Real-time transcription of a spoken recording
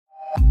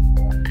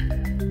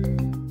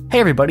Hey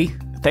everybody,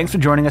 thanks for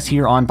joining us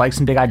here on Bikes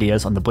and Big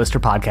Ideas on the Blister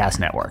Podcast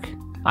Network.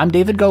 I'm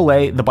David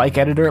Golay, the bike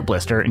editor at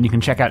Blister, and you can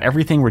check out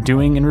everything we're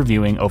doing and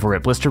reviewing over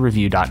at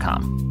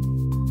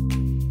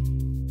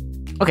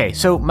blisterreview.com. Okay,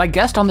 so my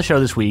guest on the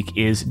show this week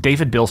is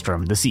David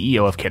Bilstrom, the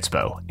CEO of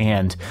Kitspo,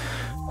 and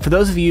for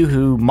those of you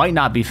who might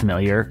not be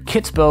familiar,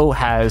 Kitspo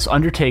has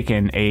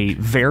undertaken a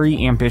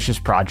very ambitious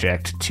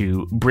project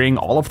to bring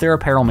all of their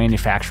apparel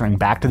manufacturing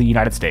back to the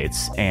United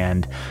States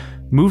and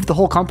move the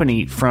whole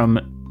company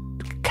from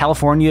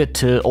California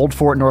to Old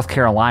Fort, North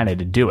Carolina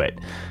to do it.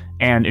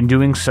 And in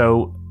doing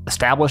so,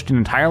 established an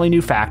entirely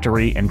new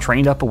factory and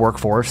trained up a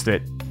workforce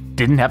that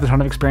didn't have a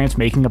ton of experience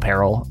making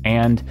apparel.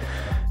 And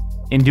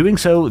in doing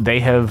so, they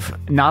have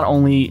not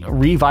only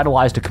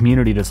revitalized a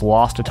community that's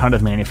lost a ton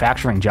of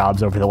manufacturing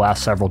jobs over the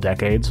last several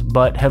decades,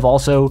 but have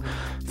also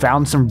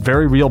found some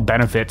very real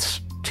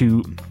benefits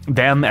to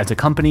them as a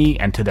company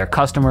and to their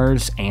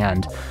customers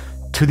and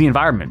to the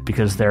environment,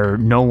 because they're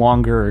no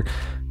longer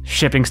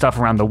shipping stuff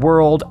around the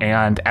world.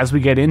 And as we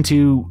get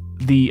into,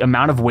 the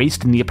amount of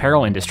waste in the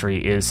apparel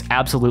industry is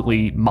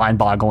absolutely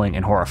mind-boggling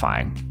and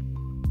horrifying.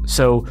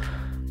 So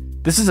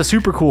this is a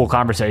super cool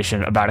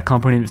conversation about a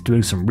company that's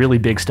doing some really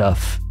big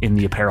stuff in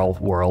the apparel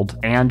world,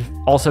 and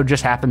also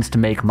just happens to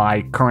make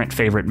my current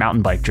favorite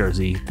mountain bike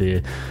jersey,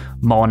 the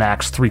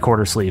Mullinax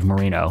 3/4 sleeve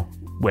merino,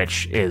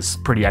 which is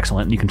pretty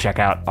excellent. You can check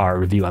out our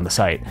review on the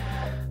site.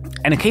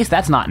 And in case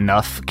that's not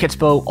enough,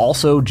 Kitspo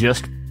also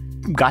just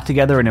got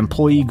together an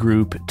employee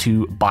group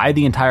to buy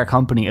the entire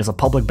company as a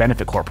public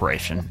benefit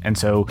corporation. And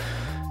so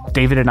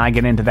David and I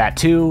get into that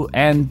too.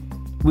 And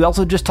we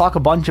also just talk a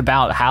bunch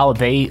about how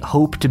they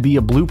hope to be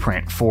a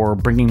blueprint for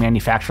bringing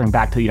manufacturing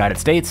back to the United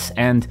States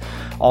and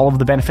all of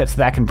the benefits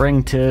that can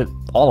bring to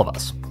all of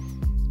us.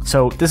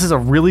 So this is a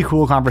really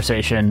cool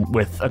conversation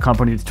with a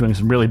company that's doing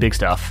some really big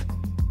stuff.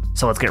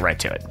 So let's get right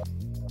to it.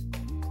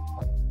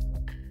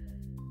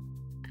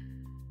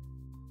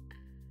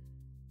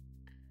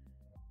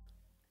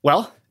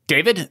 Well,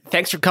 David,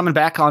 thanks for coming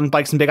back on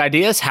Bikes and Big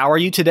Ideas. How are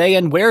you today,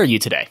 and where are you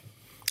today?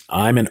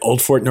 I'm in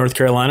Old Fort, North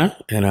Carolina,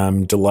 and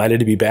I'm delighted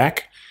to be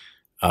back.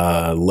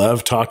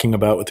 Love talking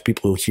about what the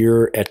people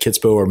here at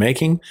Kitspo are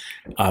making.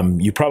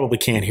 You probably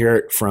can't hear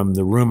it from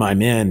the room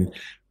I'm in,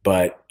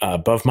 but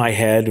above my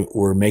head,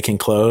 we're making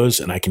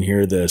clothes, and I can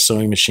hear the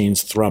sewing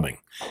machines thrumming.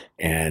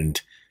 And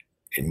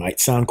it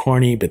might sound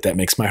corny, but that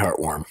makes my heart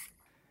warm.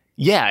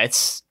 Yeah,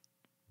 it's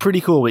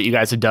pretty cool what you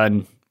guys have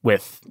done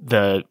with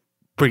the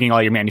bringing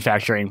all your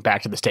manufacturing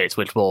back to the States,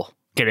 which we'll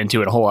get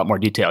into in a whole lot more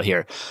detail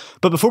here.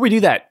 But before we do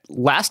that,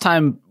 last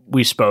time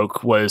we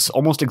spoke was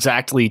almost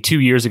exactly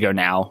 2 years ago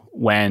now,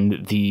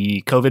 when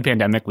the COVID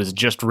pandemic was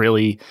just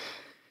really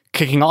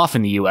kicking off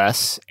in the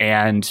US.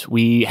 And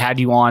we had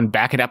you on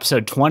back at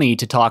episode 20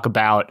 to talk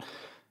about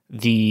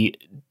the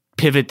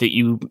pivot that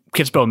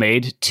Kitspo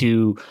made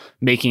to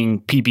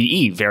making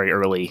PPE very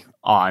early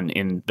on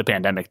in the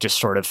pandemic. Just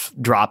sort of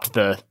dropped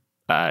the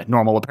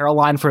normal apparel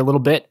line for a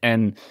little bit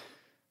and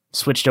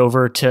switched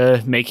over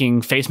to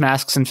making face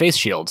masks and face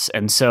shields.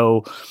 And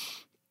so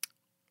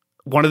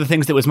one of the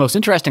things that was most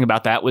interesting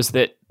about that was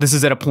that this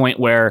is at a point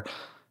where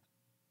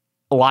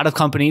a lot of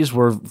companies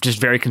were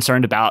just very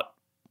concerned about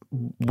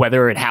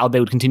whether and how they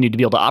would continue to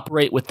be able to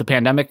operate with the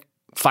pandemic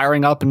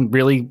firing up and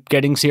really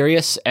getting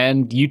serious.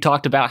 And you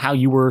talked about how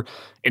you were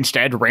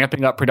instead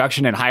ramping up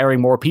production and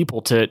hiring more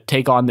people to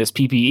take on this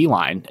PPE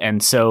line.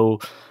 And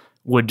so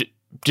would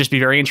just be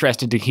very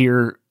interested to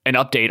hear an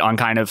update on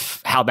kind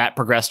of how that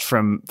progressed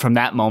from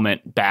that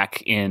moment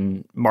back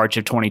in March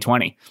of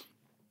 2020.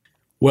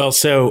 Well,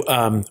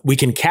 so we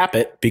can cap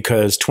it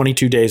because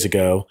 22 days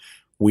ago,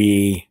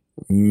 we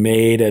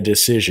made a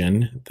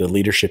decision, the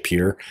leadership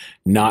here,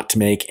 not to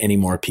make any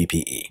more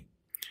PPE.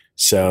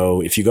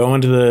 So if you go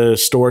into the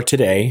store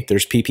today,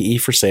 there's PPE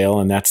for sale,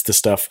 and that's the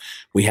stuff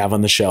we have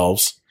on the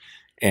shelves,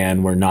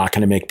 and we're not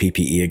going to make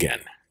PPE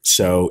again.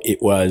 So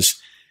it was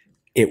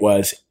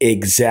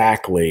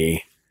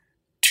exactly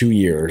 2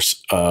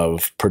 years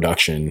of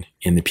production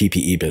in the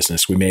PPE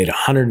business. We made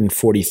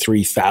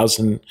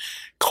 143,000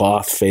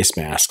 cloth face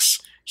masks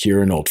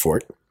here in Old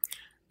Fort.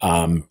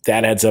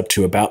 That adds up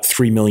to about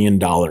 $3 million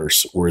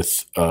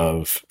worth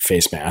of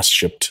face masks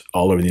shipped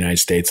all over the United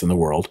States and the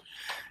world.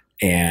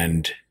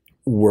 And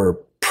we're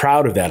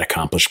proud of that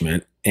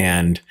accomplishment.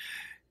 And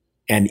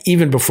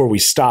even before we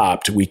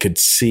stopped, we could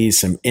see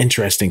some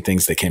interesting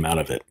things that came out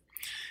of it.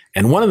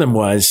 And one of them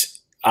was,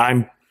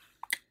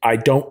 I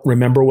don't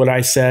remember what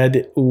I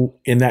said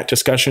in that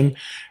discussion,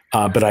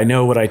 but I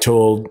know what I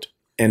told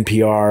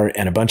NPR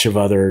and a bunch of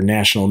other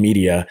national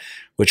media,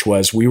 which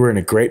was we were in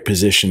a great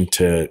position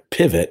to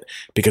pivot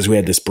because we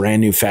had this brand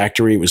new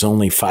factory. It was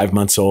only 5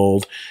 months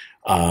old.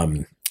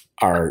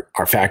 Our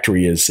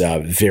factory is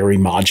very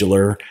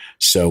modular,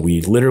 so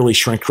we literally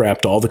shrink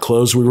wrapped all the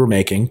clothes we were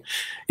making.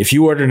 If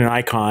you ordered an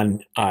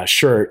Icon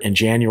shirt in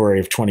January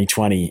of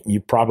 2020, you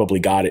probably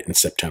got it in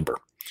September,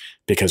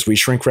 because we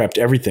shrink wrapped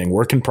everything,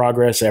 work in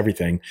progress,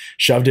 everything,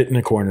 shoved it in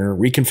a corner,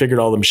 reconfigured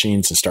all the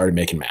machines, and started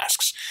making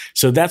masks.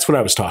 So that's what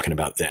I was talking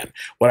about then.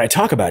 What I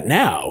talk about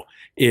now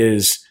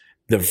is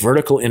the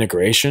vertical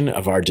integration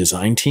of our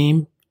design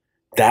team,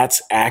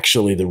 that's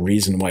actually the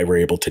reason why we're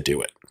able to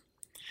do it.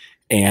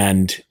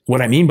 And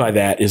what I mean by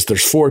that is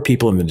there's 4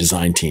 people in the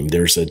design team.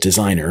 There's a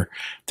designer,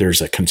 there's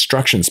a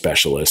construction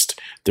specialist,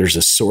 there's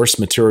a source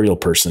material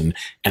person,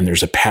 and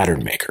there's a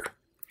pattern maker.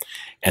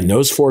 And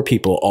those 4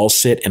 people all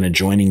sit in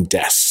adjoining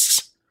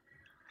desks.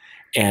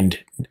 And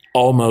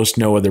almost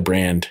no other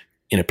brand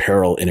in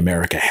apparel in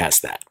America has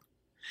that,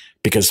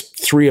 because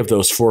 3 of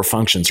those 4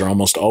 functions are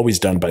almost always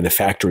done by the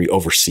factory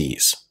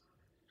overseas.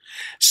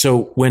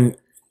 So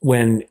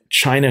when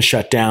China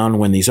shut down,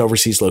 when these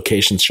overseas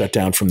locations shut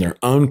down from their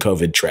own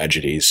COVID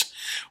tragedies,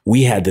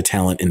 we had the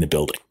talent in the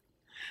building.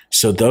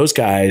 So those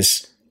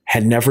guys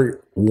had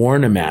never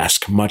worn a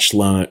mask, much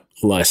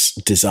less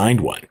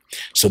designed one.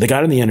 So they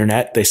got on the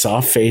internet, they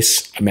saw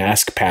face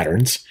mask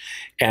patterns,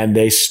 and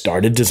they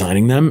started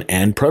designing them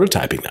and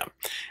prototyping them.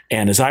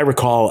 And as I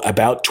recall,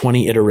 about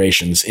 20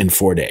 iterations in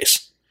 4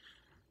 days.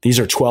 These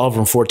are 12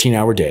 and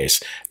 14-hour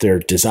days. They're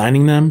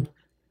designing them,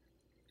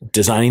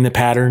 designing the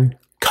pattern,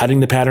 cutting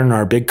the pattern on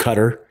our big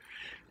cutter,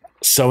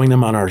 sewing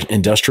them on our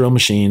industrial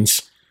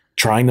machines,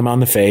 trying them on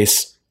the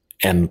face,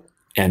 and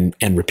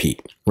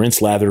repeat.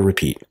 Rinse, lather,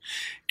 repeat.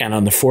 And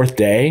on the 4th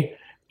day,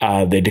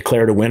 they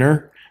declared a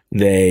winner.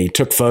 They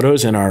took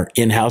photos in our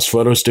in-house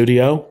photo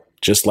studio,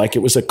 just like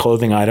it was a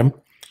clothing item,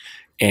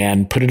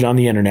 and put it on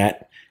the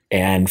internet.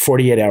 And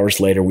 48 hours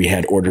later, we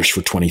had orders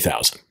for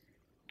 20,000.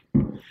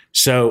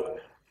 So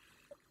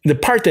the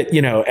part that,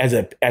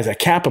 as a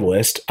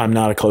capitalist, I'm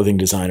not a clothing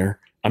designer.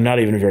 I'm not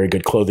even a very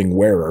good clothing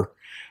wearer.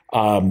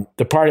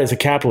 The part as a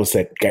capitalist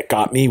that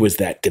got me was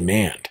that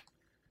demand.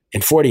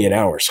 In 48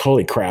 hours,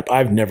 holy crap,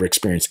 I've never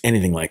experienced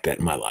anything like that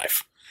in my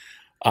life.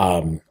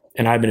 And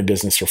I've been in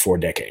business for 4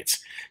 decades.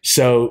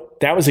 So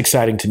that was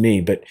exciting to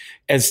me. But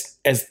as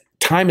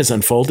time has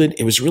unfolded,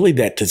 it was really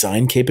that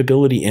design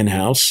capability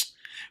in-house,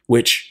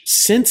 which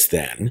since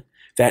then,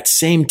 that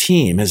same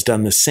team has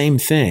done the same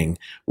thing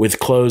with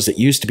clothes that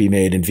used to be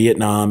made in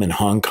Vietnam and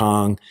Hong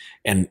Kong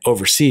and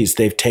overseas.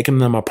 They've taken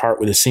them apart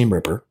with a seam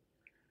ripper.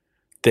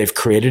 They've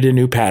created a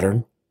new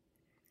pattern.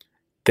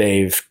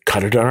 They've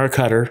cut it on our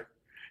cutter.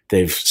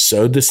 They've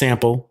sewed the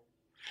sample.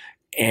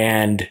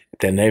 And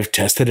then they've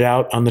tested it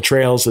out on the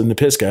trails in the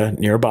Pisgah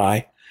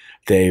nearby.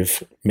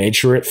 They've made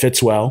sure it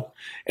fits well.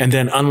 And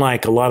then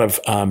unlike a lot of,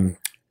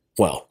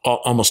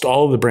 almost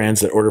all of the brands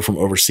that order from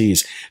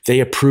overseas, they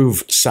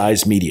approve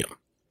size medium.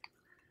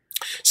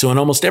 So in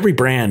almost every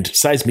brand,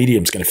 size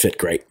medium is going to fit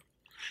great.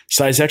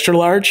 Size extra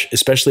large,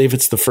 especially if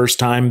it's the first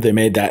time they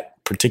made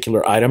that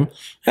particular item,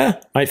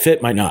 might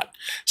fit, might not.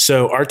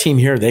 So our team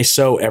here, they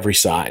sew every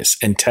size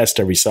and test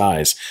every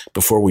size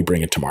before we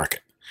bring it to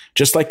market,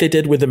 just like they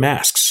did with the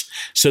masks.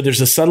 So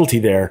there's a subtlety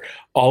there.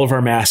 All of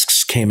our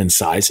masks came in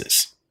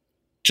sizes,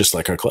 just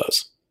like our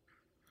clothes.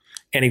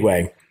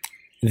 Anyway,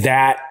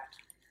 that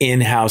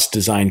in-house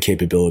design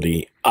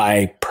capability,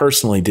 I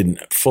personally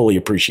didn't fully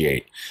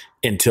appreciate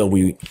until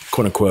we,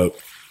 quote unquote,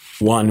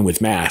 won with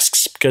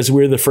masks, because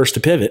we were the first to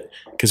pivot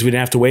because we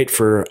didn't have to wait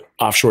for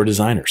offshore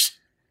designers.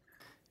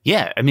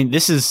 Yeah. I mean,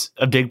 this is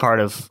a big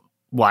part of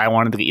why I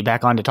wanted to get you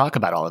back on to talk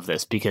about all of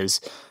this, because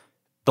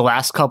the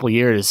last couple of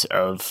years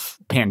of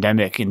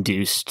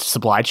pandemic-induced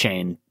supply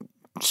chain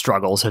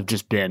struggles have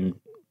just been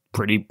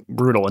pretty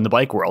brutal in the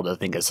bike world. I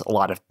think is a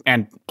lot of,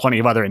 and plenty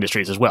of other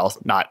industries as well,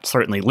 not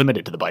certainly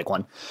limited to the bike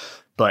one.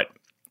 But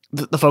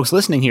the folks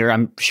listening here,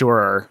 I'm sure,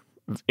 are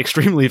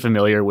extremely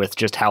familiar with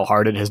just how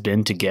hard it has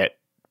been to get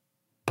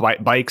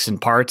bikes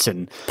and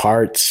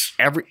parts,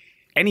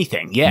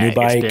 anything. Yeah. New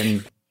bike. It's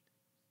been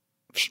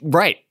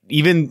right.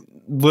 Even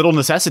little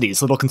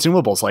necessities, little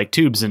consumables like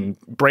tubes and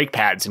brake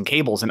pads and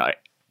cables, and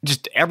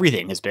just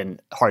everything has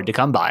been hard to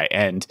come by.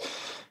 And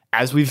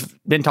as we've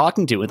been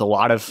talking to with a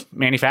lot of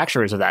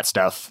manufacturers of that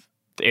stuff,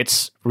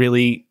 it's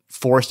really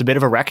forced a bit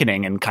of a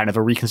reckoning and kind of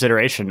a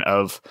reconsideration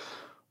of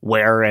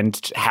where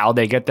and how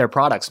they get their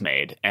products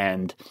made.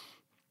 And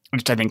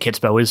I think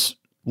Kitspo has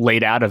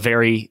laid out a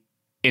very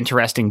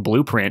interesting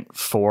blueprint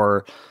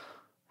for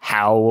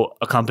how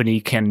a company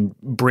can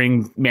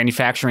bring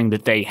manufacturing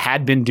that they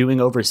had been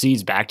doing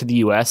overseas back to the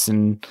US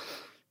and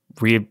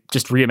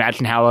just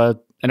reimagine how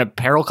an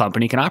apparel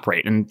company can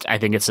operate. And I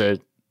think it's a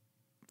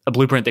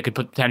blueprint that could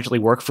potentially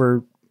work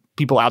for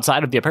people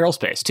outside of the apparel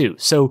space too.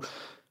 So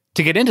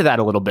to get into that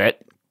a little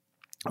bit,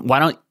 why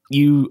don't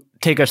you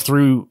take us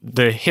through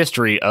the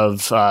history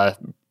of,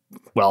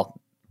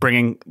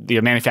 bringing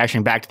the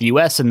manufacturing back to the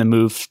US and the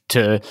move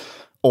to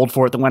Old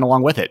Fort that went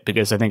along with it,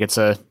 because I think it's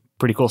a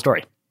pretty cool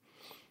story.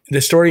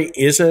 The story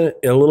is a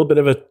little bit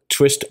of a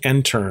twist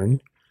and turn.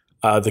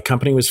 The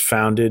company was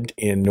founded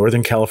in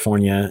Northern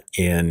California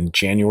in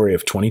January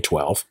of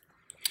 2012,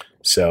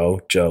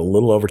 so a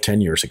little over 10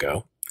 years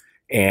ago.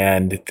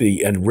 And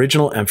the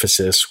original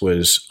emphasis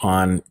was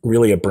on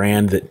really a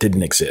brand that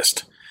didn't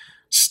exist.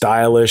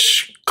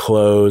 Stylish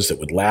clothes that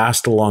would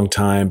last a long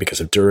time because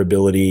of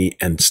durability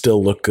and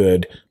still look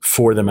good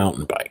for the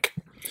mountain bike.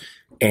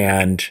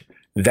 And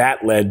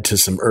that led to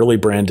some early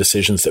brand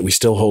decisions that we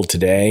still hold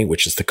today,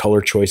 which is the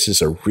color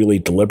choices are really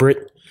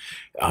deliberate.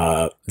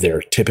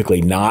 They're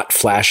typically not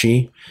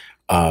flashy.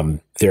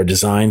 They're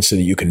designed so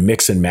that you can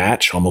mix and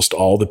match almost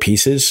all the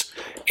pieces,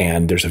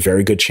 and there's a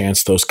very good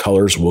chance those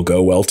colors will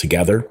go well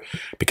together,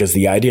 because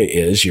the idea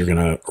is you're going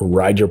to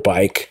ride your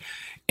bike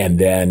and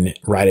then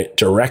ride it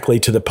directly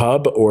to the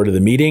pub or to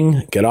the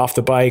meeting, get off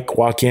the bike,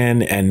 walk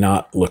in, and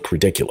not look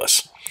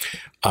ridiculous.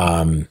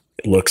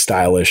 Look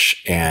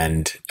stylish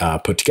and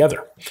put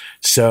together.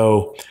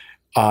 So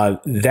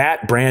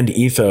that brand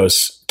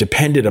ethos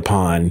depended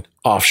upon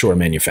offshore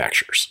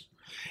manufacturers.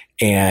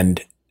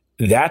 And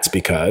that's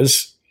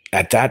because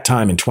at that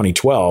time in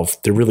 2012,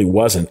 there really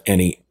wasn't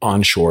any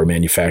onshore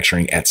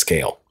manufacturing at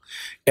scale.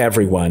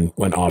 Everyone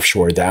went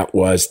offshore. That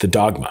was the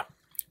dogma.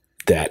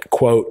 That,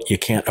 quote, you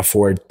can't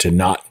afford to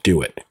not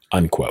do it,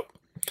 unquote.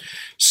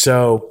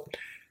 So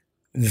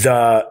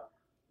the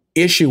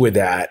issue with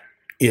that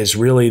is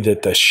really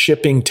that the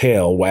shipping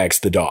tail wags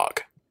the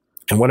dog.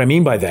 And what I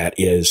mean by that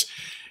is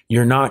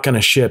you're not going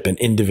to ship an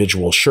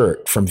individual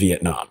shirt from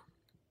Vietnam.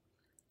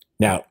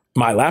 Now,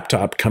 my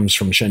laptop comes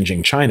from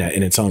Shenzhen, China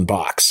in its own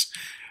box.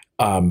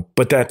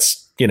 But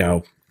that's,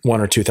 $1,000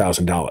 or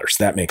 $2,000.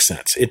 That makes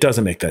sense. It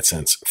doesn't make that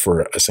sense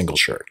for a single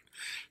shirt.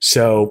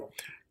 So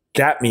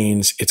that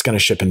means it's going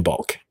to ship in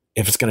bulk.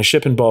 If it's going to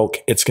ship in bulk,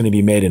 it's going to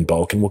be made in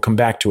bulk. And we'll come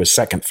back to a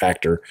second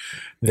factor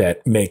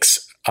that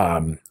makes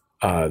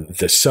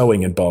the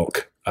sewing in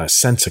bulk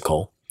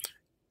sensical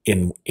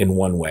in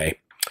one way.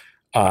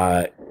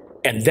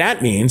 And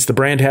that means the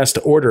brand has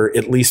to order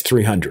at least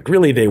 300.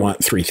 Really, they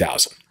want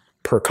 3,000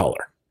 per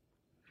color.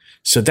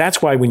 So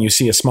that's why when you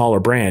see a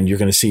smaller brand, you're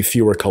going to see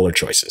fewer color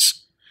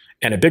choices.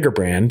 And a bigger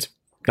brand,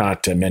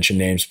 not to mention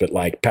names, but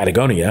like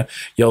Patagonia,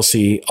 you'll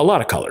see a lot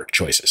of color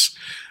choices.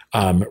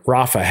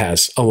 Rafa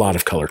has a lot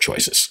of color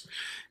choices.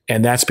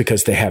 And that's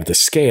because they have the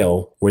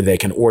scale where they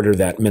can order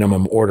that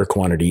minimum order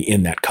quantity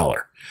in that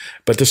color.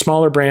 But the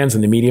smaller brands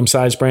and the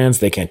medium-sized brands,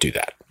 they can't do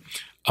that.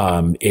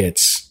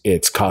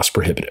 It's cost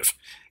prohibitive.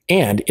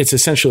 And it's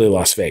essentially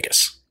Las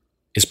Vegas.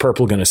 Is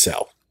purple going to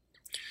sell?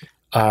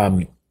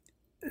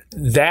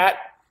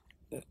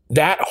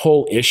 That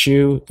whole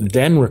issue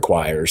then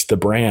requires the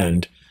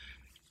brand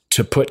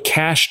to put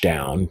cash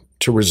down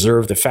to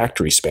reserve the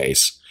factory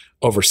space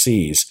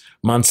overseas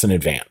months in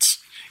advance.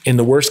 In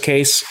the worst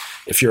case,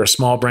 if you're a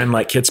small brand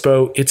like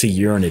Kitspo, it's a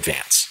year in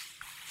advance.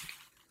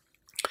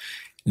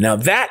 Now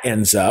that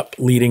ends up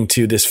leading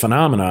to this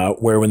phenomena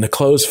where when the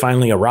clothes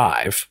finally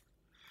arrive,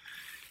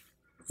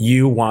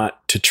 you want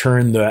to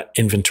turn the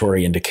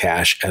inventory into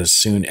cash as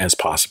soon as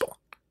possible.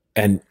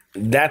 And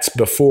that's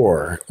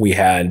before we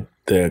had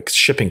the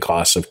shipping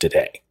costs of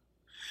today.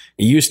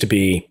 It used to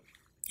be,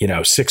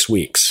 6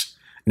 weeks.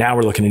 Now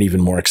we're looking at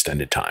even more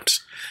extended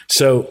times.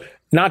 So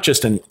not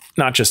just in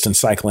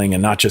cycling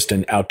and not just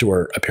in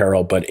outdoor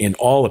apparel, but in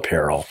all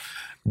apparel,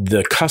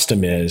 the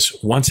custom is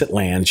once it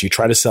lands, you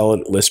try to sell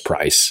it at list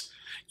price.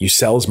 You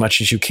sell as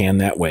much as you can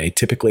that way,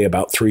 typically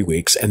about 3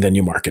 weeks, and then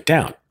you mark it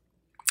down,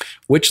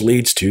 which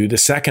leads to the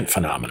second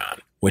phenomenon,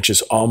 which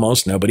is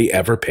almost nobody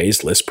ever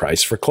pays list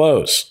price for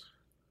clothes.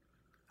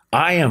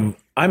 I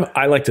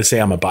like to say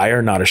I'm a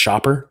buyer, not a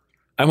shopper.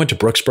 I went to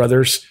Brooks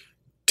Brothers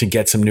to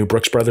get some new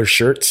Brooks Brothers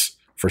shirts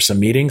for some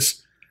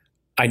meetings.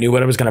 I knew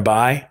what I was going to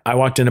buy. I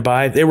walked in to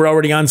buy. They were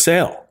already on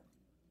sale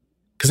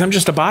because I'm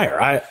just a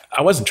buyer.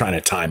 I wasn't trying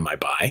to time my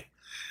buy,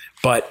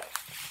 but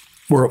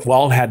we've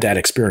all had that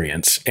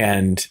experience,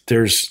 and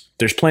there's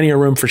plenty of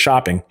room for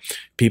shopping.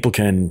 People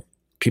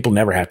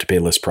never have to pay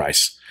list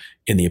price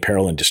in the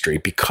apparel industry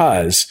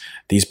because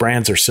these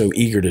brands are so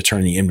eager to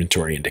turn the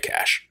inventory into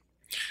cash.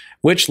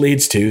 Which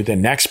leads to the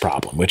next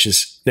problem, which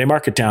is they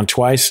mark it down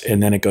twice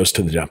and then it goes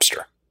to the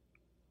dumpster.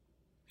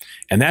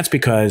 And that's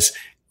because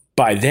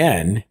by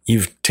then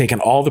you've taken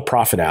all the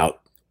profit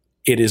out.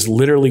 It is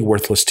literally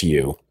worthless to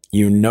you.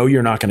 You know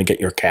you're not going to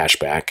get your cash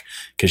back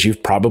because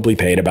you've probably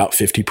paid about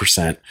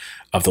 50%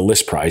 of the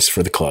list price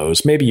for the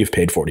clothes. Maybe you've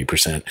paid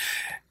 40%.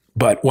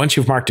 But once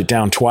you've marked it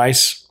down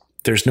twice,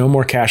 there's no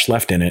more cash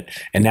left in it.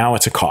 And now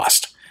it's a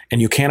cost.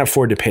 And you can't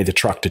afford to pay the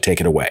truck to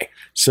take it away.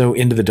 So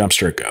into the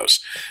dumpster it goes,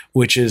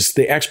 which is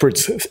the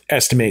experts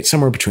estimate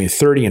somewhere between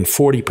 30 and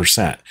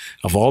 40%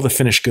 of all the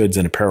finished goods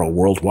and apparel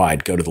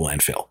worldwide go to the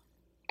landfill.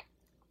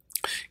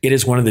 It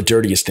is one of the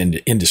dirtiest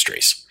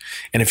industries.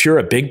 And if you're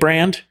a big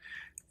brand,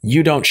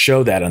 you don't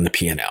show that on the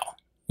P&L.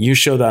 You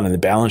show that on the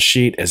balance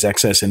sheet as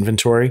excess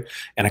inventory,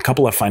 and a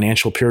couple of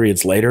financial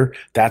periods later,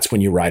 that's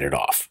when you write it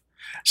off.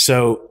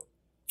 So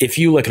if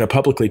you look at a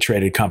publicly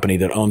traded company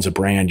that owns a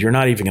brand, you're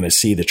not even going to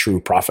see the true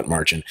profit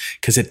margin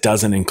because it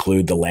doesn't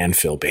include the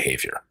landfill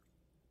behavior.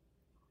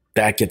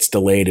 That gets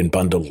delayed and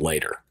bundled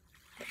later.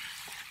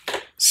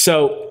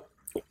 So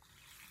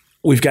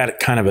we've got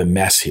kind of a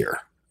mess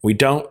here. We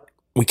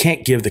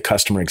can't give the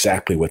customer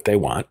exactly what they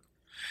want.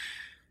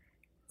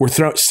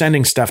 We're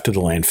sending stuff to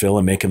the landfill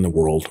and making the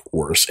world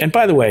worse. And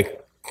by the way,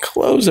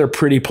 clothes are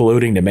pretty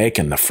polluting to make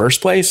in the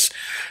first place.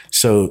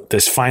 So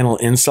this final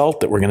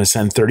insult that we're going to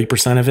send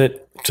 30% of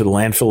it to the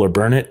landfill or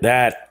burn it,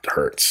 that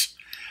hurts.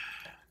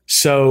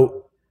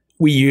 So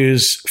we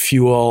use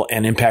fuel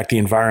and impact the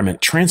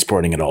environment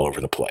transporting it all over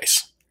the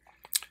place.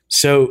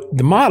 So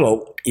the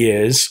model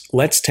is,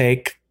 let's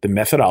take the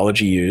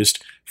methodology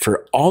used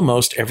for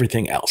almost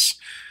everything else.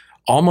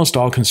 Almost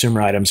all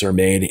consumer items are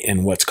made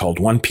in what's called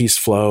one-piece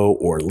flow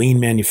or lean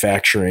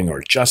manufacturing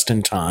or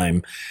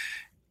just-in-time.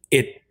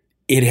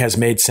 It has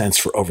made sense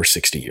for over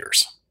 60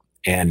 years.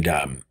 And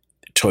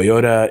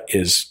Toyota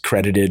is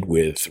credited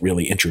with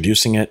really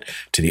introducing it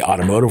to the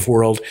automotive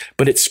world,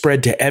 but it's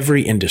spread to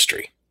every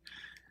industry.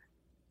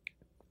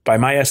 By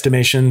my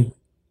estimation,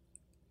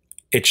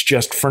 it's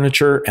just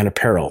furniture and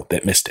apparel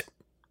that missed it,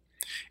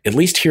 at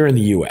least here in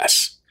the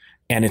US.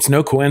 And it's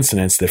no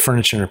coincidence that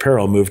furniture and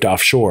apparel moved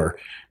offshore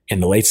in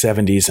the late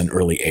 70s and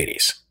early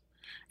 80s.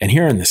 And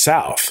here in the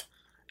South,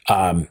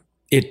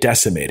 it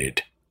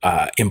decimated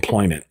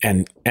employment,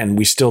 and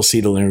we still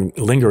see the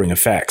lingering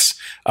effects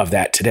of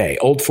that today.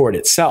 Old Fort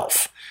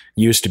itself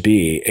used to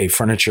be a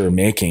furniture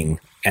making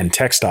and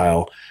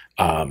textile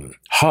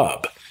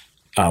hub,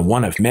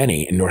 one of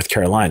many in North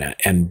Carolina.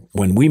 And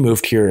when we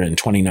moved here in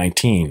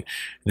 2019,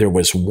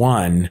 there's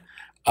one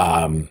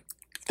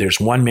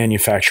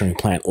manufacturing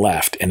plant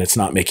left, and it's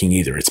not making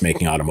either. It's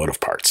making automotive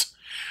parts.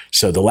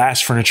 So the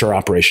last furniture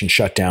operation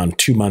shut down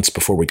 2 months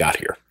before we got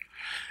here.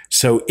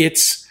 So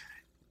it's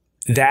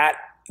that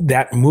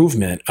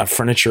movement of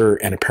furniture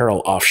and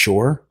apparel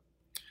offshore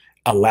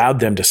allowed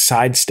them to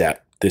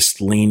sidestep this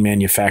lean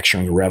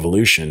manufacturing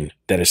revolution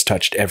that has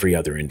touched every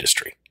other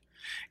industry.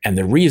 And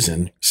the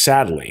reason,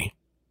 sadly,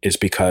 is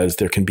because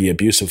there can be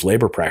abusive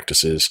labor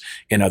practices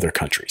in other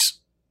countries.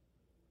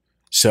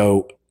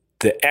 So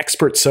the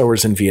expert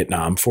sewers in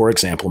Vietnam, for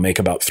example, make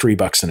about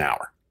 $3 an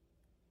hour.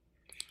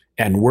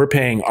 And we're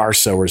paying our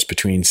sewers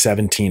between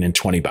 $17 and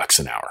 $20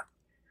 an hour.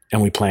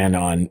 And we plan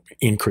on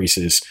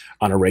increases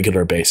on a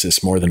regular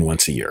basis more than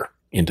once a year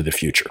into the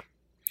future.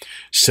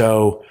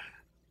 So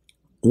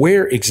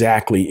where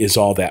exactly is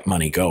all that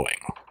money going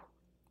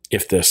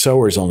if the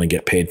sewers only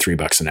get paid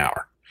 $3 an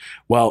hour?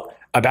 Well,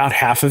 about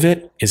half of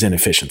it is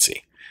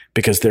inefficiency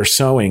because they're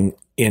sewing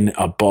in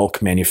a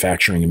bulk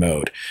manufacturing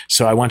mode.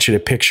 So I want you to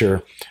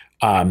picture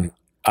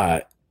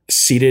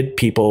seated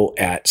people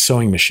at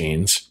sewing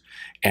machines,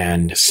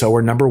 and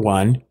sewer number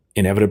one,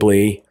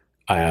 inevitably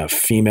a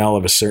female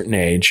of a certain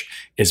age,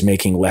 is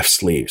making left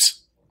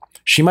sleeves.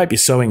 She might be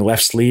sewing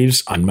left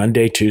sleeves on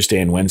Monday, Tuesday,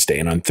 and Wednesday.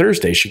 And on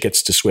Thursday, she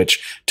gets to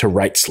switch to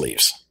right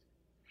sleeves.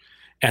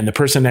 And the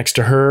person next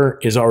to her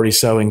is already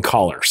sewing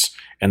collars.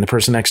 And the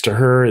person next to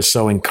her is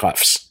sewing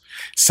cuffs.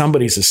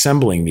 Somebody's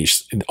assembling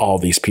all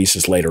these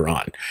pieces later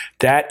on.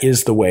 That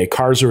is the way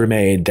cars were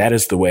made. That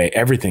is the way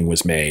everything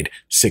was made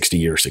 60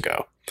 years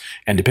ago.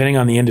 And depending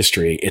on the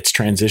industry, it's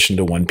transitioned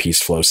to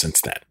one-piece flow since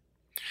then.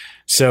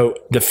 So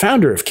the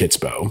founder of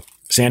Kitsbo,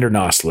 Xander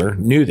Nosler,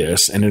 knew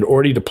this and had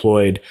already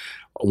deployed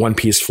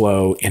one-piece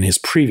flow in his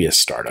previous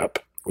startup,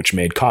 which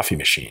made coffee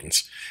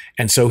machines.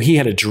 And so he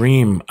had a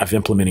dream of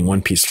implementing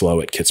one-piece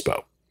flow at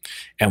Kitsbo.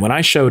 And when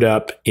I showed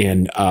up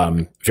in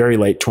very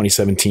late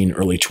 2017,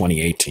 early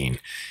 2018,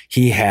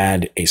 he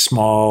had a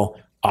small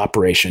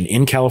operation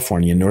in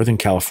California, Northern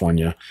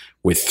California,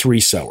 with 3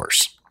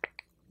 sewers.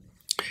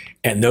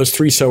 And those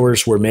 3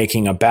 sewers were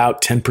making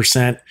about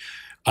 10%.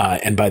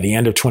 And by the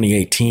end of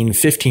 2018,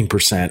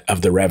 15%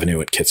 of the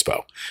revenue at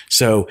Kitsbo.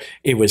 So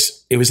it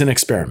was an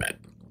experiment.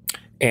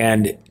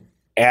 And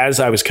as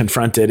I was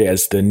confronted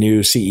as the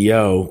new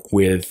CEO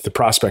with the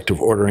prospect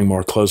of ordering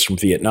more clothes from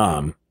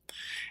Vietnam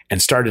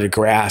and started to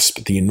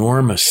grasp the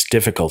enormous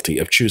difficulty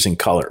of choosing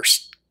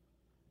colors.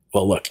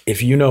 Well, look,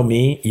 if you know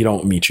me, you don't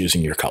want me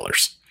choosing your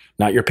colors,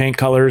 not your paint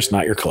colors,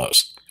 not your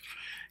clothes.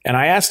 And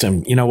I asked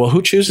him, well,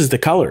 who chooses the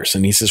colors?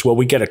 And he says, well,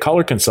 we get a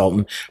color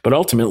consultant, but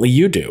ultimately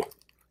you do.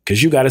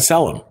 Because you got to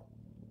sell them.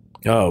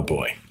 Oh,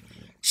 boy.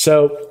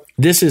 So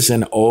this is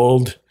an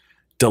old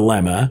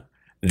dilemma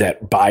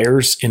that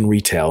buyers in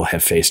retail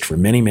have faced for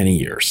many, many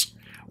years.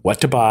 What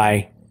to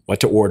buy, what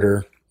to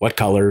order, what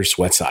colors,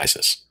 what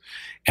sizes.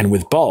 And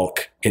with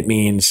bulk, it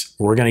means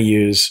we're going to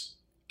use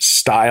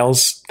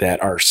styles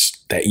that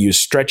use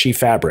stretchy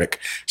fabric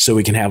so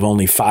we can have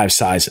only 5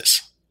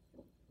 sizes.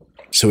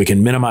 So we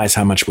can minimize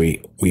how much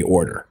we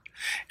order.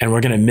 And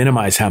we're going to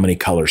minimize how many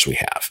colors we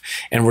have.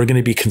 And we're going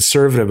to be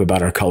conservative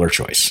about our color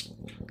choice.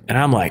 And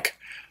I'm like,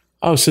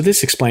 oh, so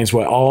this explains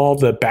why all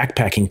the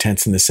backpacking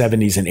tents in the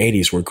 70s and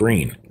 80s were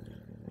green,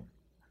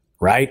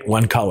 right?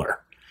 One color.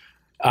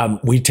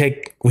 We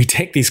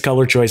take these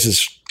color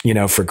choices,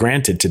 for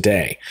granted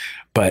today.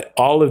 But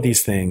all of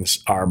these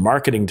things are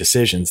marketing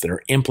decisions that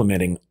are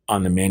implementing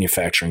on the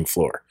manufacturing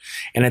floor.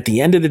 And at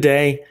the end of the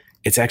day,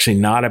 it's actually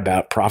not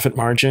about profit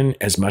margin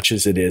as much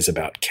as it is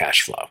about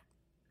cash flow.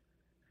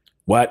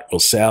 What will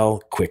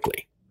sell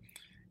quickly?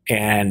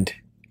 And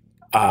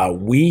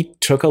we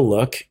took a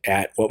look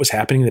at what was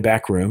happening in the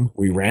back room.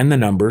 We ran the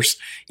numbers.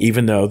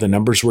 Even though the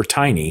numbers were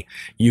tiny,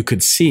 you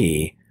could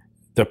see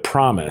the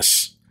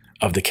promise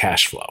of the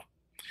cash flow.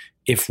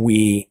 If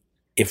we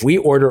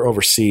order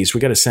overseas, we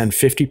got to send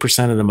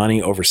 50% of the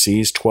money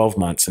overseas 12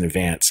 months in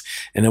advance.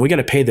 And then we got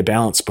to pay the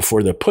balance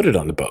before they put it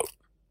on the boat.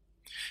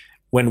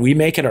 When we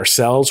make it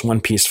ourselves,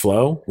 one-piece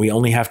flow, we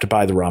only have to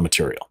buy the raw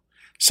material.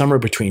 somewhere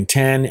between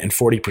 10 and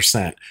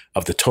 40%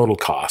 of the total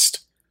cost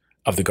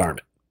of the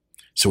garment.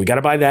 So we got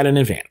to buy that in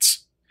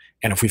advance.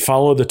 And if we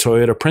follow the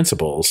Toyota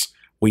principles,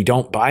 we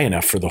don't buy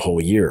enough for the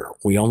whole year.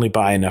 We only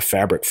buy enough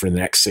fabric for the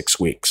next 6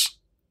 weeks.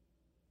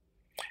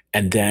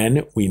 And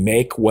then we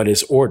make what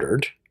is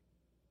ordered,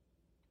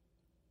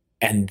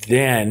 and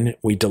then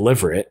we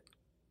deliver it.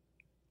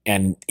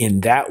 And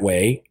in that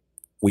way,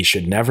 we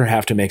should never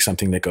have to make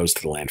something that goes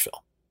to the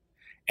landfill.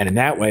 And in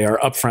that way, our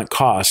upfront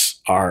costs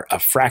are a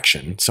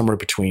fraction, somewhere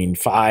between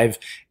 5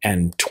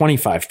 and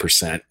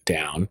 25%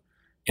 down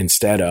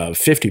instead of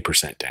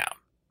 50% down.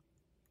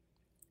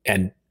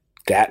 And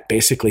that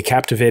basically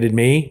captivated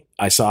me.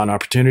 I saw an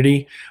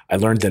opportunity. I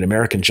learned that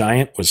American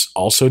Giant was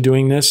also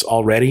doing this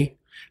already.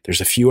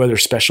 There's a few other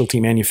specialty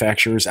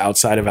manufacturers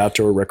outside of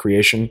outdoor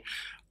recreation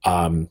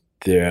in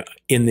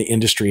the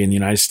industry in the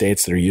United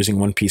States that are using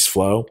one-piece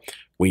flow.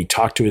 We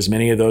talked to as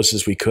many of those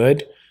as we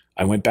could.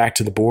 I went back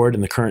to the board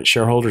and the current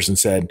shareholders and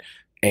said,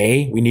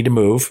 A, we need to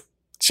move.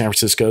 San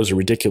Francisco is a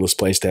ridiculous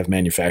place to have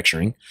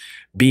manufacturing.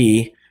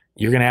 B,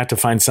 you're going to have to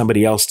find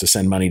somebody else to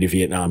send money to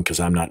Vietnam because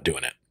I'm not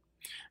doing it.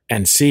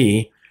 And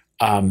C,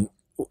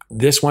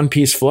 this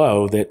one-piece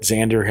flow that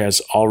Zander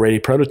has already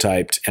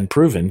prototyped and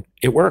proven,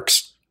 it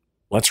works.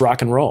 Let's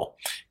rock and roll.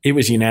 It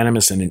was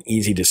unanimous and an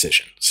easy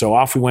decision. So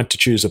off we went to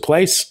choose a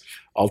place.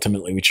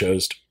 Ultimately, we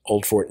chose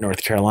Old Fort,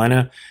 North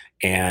Carolina,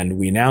 and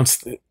we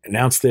announced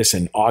this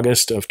in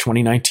August of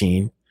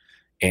 2019.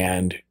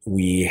 And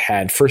we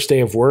had first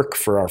day of work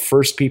for our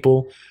first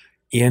people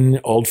in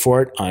Old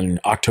Fort on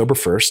October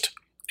 1st,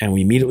 and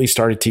we immediately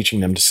started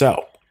teaching them to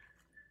sew.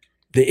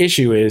 The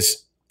issue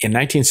is, in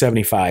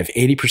 1975,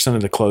 80%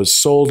 of the clothes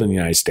sold in the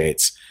United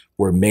States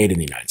were made in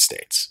the United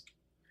States.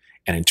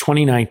 And in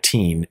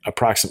 2019,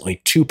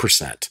 approximately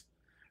 2%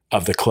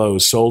 of the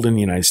clothes sold in the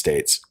United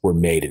States were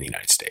made in the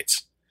United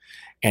States.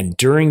 And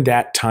during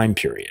that time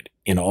period,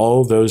 in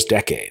all those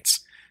decades,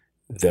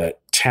 the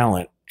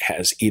talent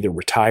has either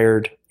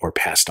retired or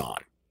passed on,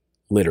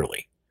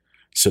 literally.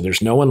 So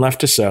there's no one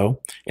left to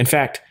sew. In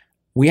fact,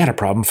 we had a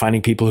problem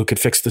finding people who could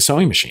fix the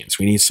sewing machines.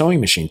 We need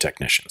sewing machine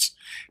technicians.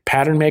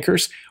 Pattern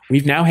makers,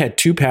 we've now had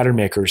 2 pattern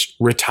makers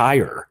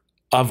retire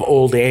of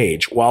old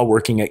age while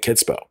working at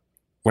Kitspo.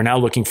 We're now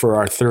looking for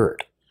our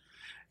 3rd.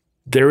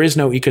 There is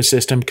no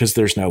ecosystem because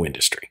there's no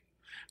industry.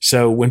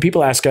 So when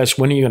people ask us,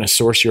 when are you going to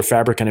source your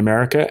fabric in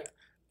America?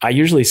 I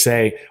usually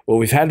say, well,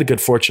 we've had the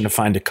good fortune to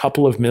find a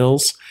couple of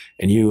mills,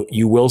 and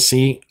you will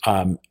see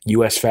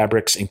U.S.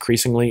 fabrics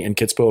increasingly in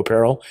Kitspo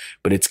apparel,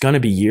 but it's going to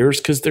be years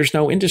because there's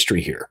no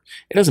industry here.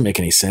 It doesn't make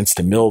any sense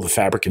to mill the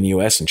fabric in the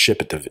U.S. and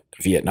ship it to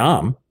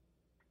Vietnam.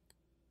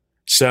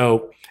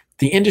 So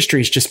the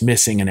industry is just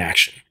missing in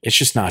action. It's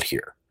just not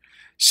here.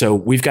 So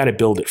we've got to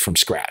build it from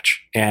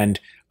scratch. And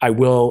I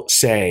will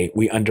say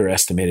we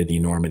underestimated the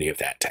enormity of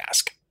that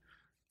task.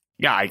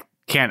 Yeah, I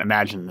can't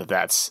imagine that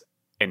that's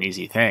an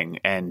easy thing.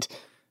 And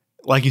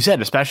like you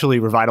said, especially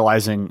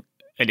revitalizing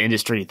an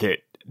industry that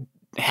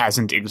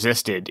hasn't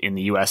existed in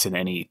the US in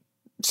any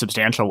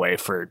substantial way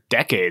for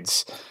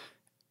decades.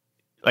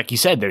 Like you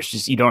said,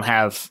 you don't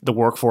have the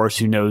workforce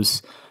who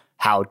knows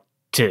how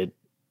to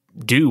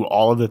do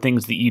all of the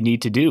things that you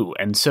need to do.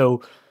 And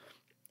so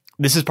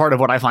this is part of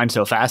what I find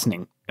so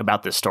fascinating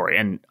about this story.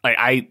 And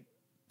I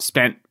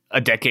spent a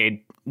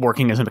decade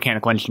working as a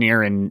mechanical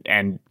engineer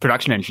and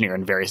production engineer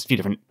in few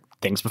different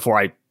things before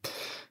I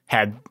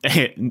had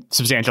a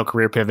substantial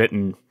career pivot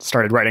and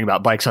started writing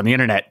about bikes on the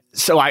internet.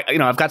 So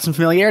I've got some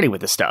familiarity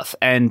with this stuff,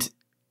 and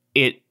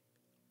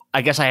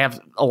I guess I have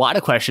a lot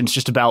of questions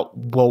just about,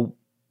 well,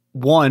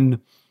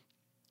 one,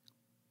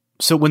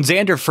 so when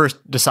Zander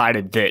first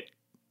decided that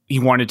he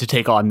wanted to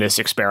take on this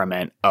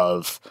experiment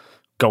of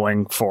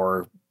going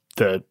for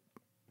the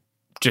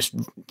just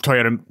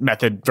Toyota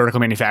method vertical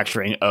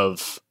manufacturing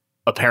of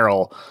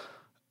apparel,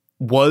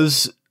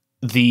 was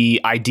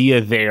the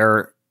idea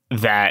there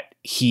that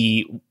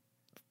he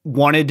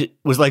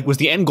was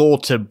the end goal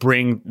to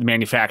bring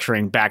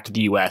manufacturing back to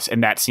the US,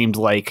 and that seemed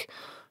like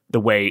the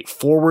way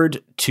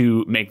forward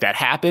to make that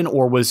happen?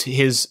 Or was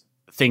his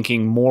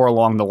thinking more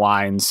along the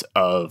lines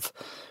of,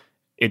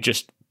 it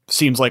just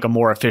seems like a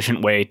more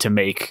efficient way to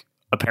make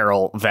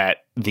apparel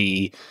that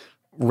the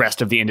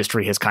rest of the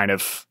industry has kind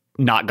of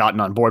not gotten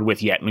on board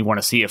with yet, and we want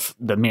to see if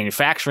the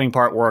manufacturing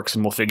part works,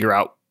 and we'll figure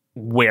out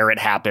where it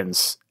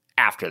happens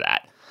after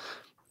that?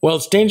 Well,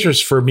 it's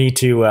dangerous for me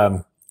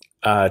to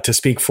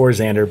speak for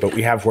Zander, but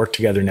we have worked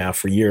together now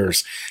for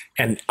years.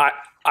 And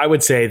I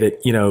would say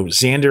that,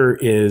 Zander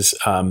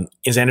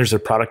Zander's a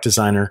product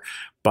designer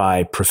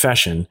by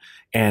profession.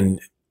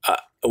 And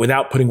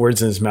without putting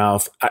words in his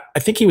mouth, I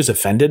think he was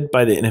offended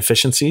by the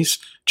inefficiencies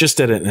just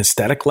at an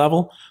aesthetic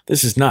level.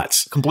 This is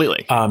nuts.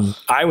 Completely.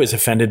 I was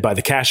offended by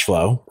the cash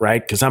flow,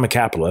 right? Because I'm a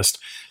capitalist.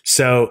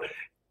 So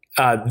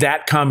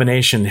that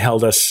combination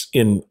held us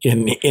in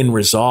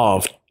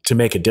resolve to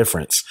make a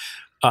difference.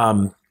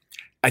 I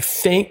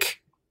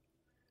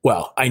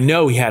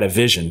know he had a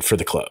vision for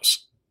the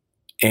clothes,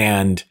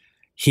 and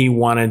he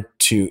wanted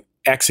to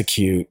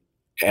execute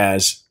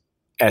as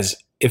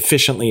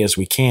efficiently as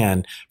we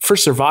can for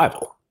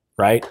survival,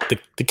 right?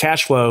 The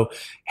cash flow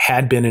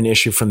had been an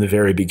issue from the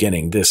very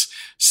beginning. This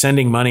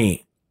sending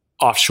money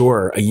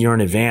offshore a year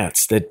in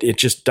advance, that it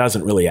just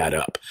doesn't really add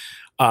up.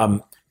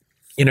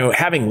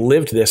 Having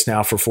lived this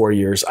now for 4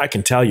 years, I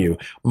can tell you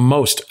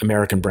most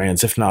American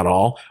brands, if not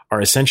all,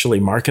 are essentially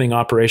marketing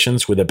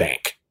operations with a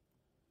bank.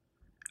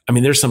 I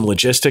mean, there's some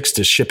logistics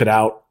to ship it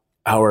out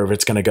however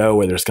it's going to go,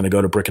 whether it's going to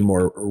go to brick and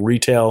mortar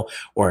retail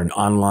or an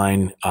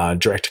online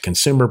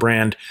direct-to-consumer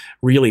brand.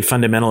 Really,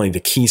 fundamentally, the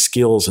key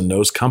skills in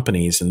those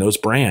companies and those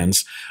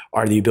brands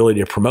are the ability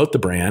to promote the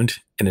brand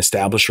and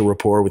establish a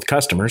rapport with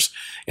customers,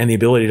 and the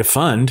ability to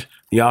fund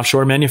the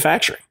offshore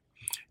manufacturing.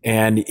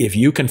 And if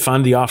you can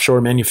fund the offshore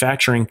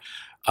manufacturing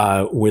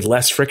with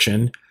less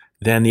friction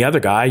than the other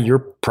guy, you're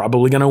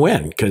probably going to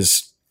win,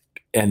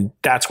 and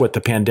that's what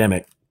the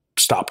pandemic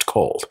stopped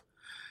cold.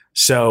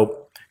 So,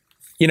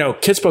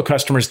 Kitspo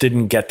customers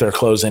didn't get their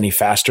clothes any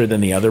faster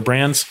than the other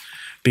brands,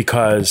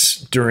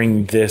 because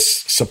during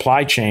this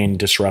supply chain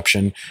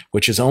disruption,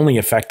 which has only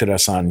affected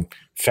us on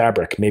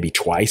fabric maybe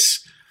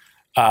twice,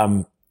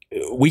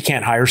 we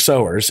can't hire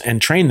sewers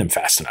and train them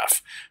fast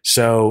enough.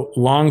 So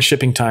long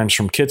shipping times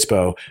from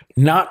Kitspo,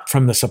 not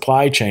from the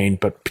supply chain,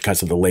 but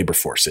because of the labor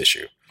force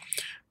issue.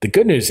 The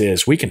good news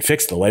is we can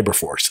fix the labor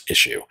force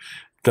issue.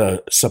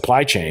 The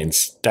supply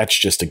chains, that's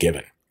just a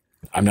given.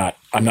 I'm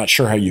not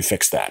sure how you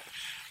fix that.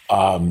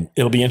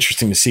 It'll be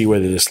interesting to see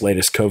whether this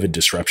latest COVID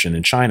disruption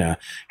in China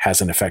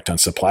has an effect on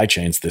supply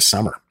chains this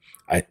summer.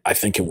 I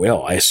think it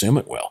will. I assume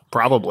it will.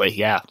 Probably,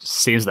 yeah.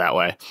 Seems that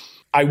way.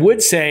 I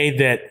would say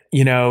that,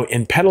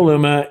 in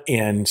Petaluma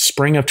in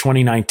spring of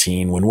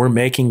 2019, when we're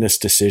making this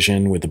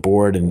decision with the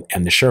board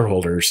and the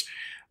shareholders,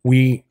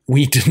 we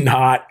did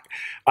not,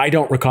 I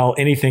don't recall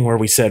anything where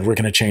we said we're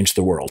going to change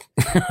the world.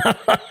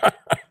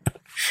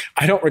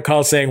 I don't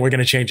recall saying we're going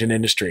to change an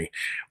industry.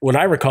 What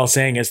I recall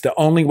saying is the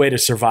only way to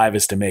survive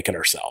is to make it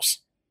ourselves.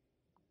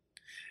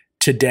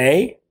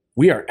 Today,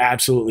 we are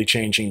absolutely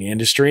changing the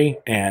industry,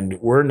 and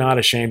we're not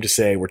ashamed to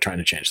say we're trying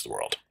to change the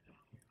world.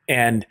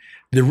 And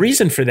the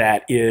reason for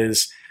that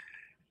is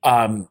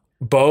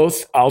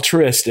both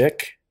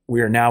altruistic. We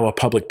are now a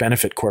public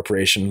benefit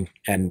corporation,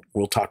 and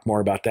we'll talk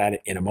more about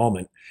that in a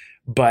moment.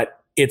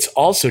 But it's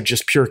also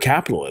just pure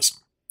capitalism,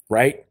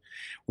 right?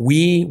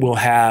 We will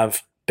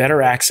have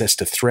better access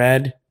to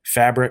thread,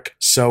 fabric,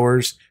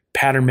 sewers,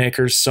 pattern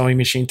makers, sewing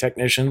machine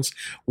technicians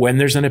when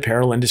there's an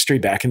apparel industry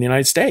back in the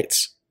United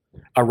States.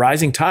 A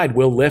rising tide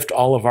will lift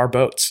all of our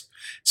boats.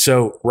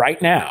 So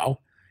right now,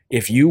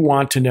 if you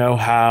want to know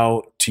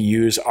how to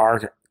use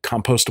our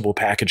compostable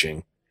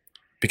packaging,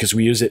 because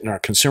we use it in our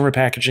consumer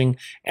packaging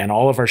and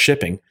all of our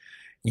shipping,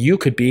 you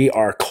could be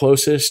our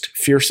closest,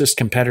 fiercest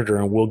competitor,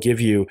 and we'll give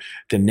you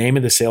the name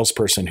of the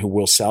salesperson who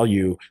will sell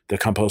you the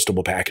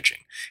compostable packaging.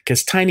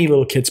 Because tiny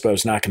little Kitspo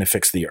is not going to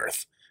fix the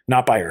earth,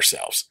 not by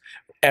ourselves.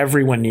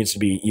 Everyone needs to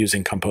be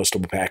using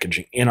compostable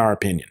packaging, in our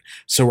opinion.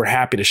 So we're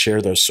happy to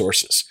share those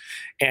sources.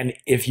 And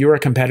if you're a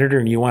competitor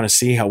and you want to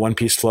see how One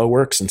Piece Flow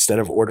works, instead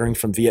of ordering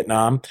from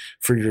Vietnam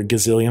for your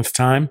gazillionth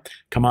time,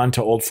 come on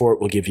to Old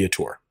Fort. We'll give you a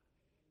tour.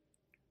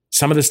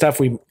 Some of the stuff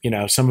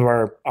some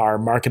of our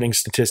marketing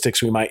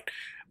statistics we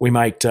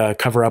might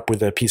cover up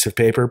with a piece of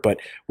paper, but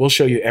we'll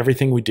show you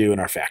everything we do in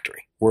our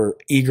factory. We're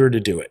eager to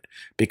do it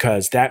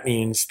because that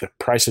means the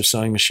price of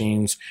sewing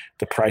machines,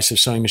 the price of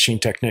sewing machine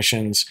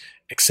technicians,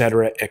 et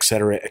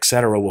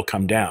cetera, will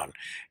come down.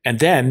 And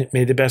then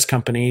may the best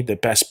company, the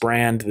best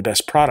brand, the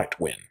best product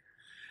win.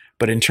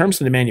 But in terms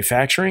of the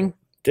manufacturing,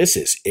 this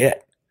is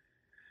it.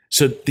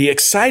 So the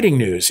exciting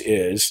news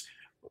is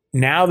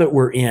now that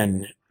we're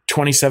in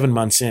 27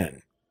 months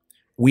in,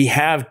 we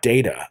have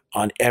data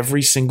on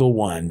every single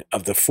one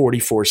of the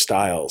 44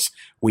 styles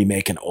we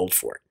make in Old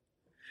Fort.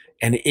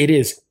 And it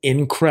is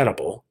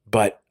incredible,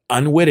 but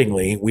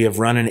unwittingly, we have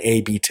run an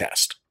A/B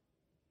test.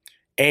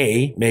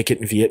 A, make it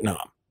in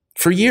Vietnam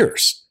for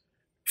years,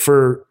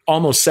 for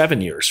almost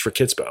 7 years for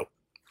Kitspo.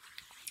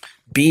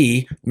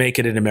 B, make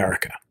it in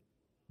America.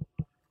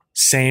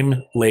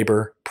 Same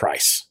labor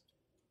price.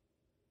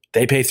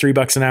 They pay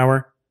 $3 an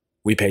hour,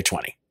 we pay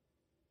 20.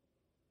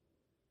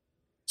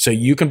 So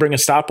you can bring a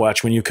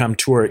stopwatch when you come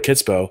tour at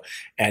Kitspo,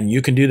 and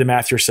you can do the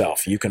math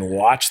yourself. You can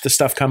watch the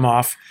stuff come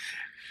off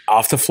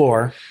the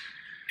floor,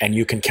 and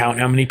you can count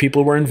how many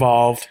people were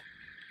involved,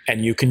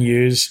 and you can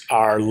use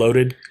our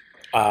loaded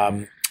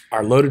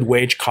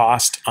wage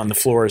cost on the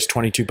floor is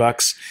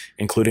 $22,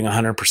 including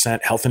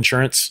 100% health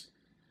insurance.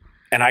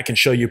 And I can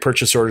show you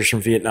purchase orders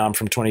from Vietnam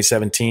from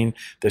 2017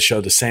 that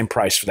show the same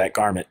price for that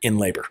garment in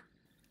labor.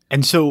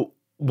 And so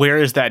where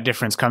is that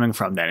difference coming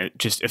from then?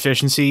 Just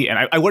efficiency?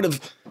 And I would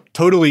have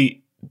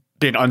totally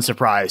been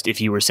unsurprised if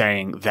you were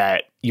saying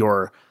that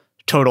your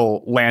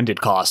total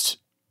landed cost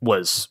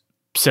was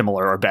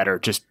similar or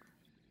better.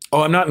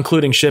 I'm not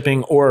including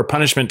shipping or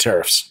punishment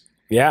tariffs.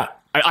 Yeah.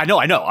 I know.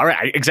 All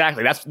right.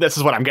 Exactly. This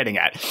is what I'm getting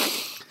at,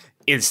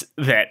 is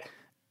that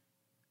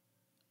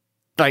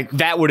like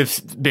that would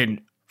have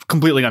been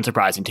completely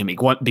unsurprising to me,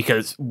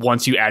 because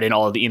once you add in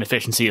all of the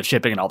inefficiency of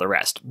shipping and all the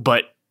rest.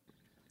 But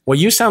Well,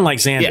 you sound like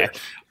Xander.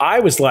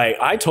 Yeah.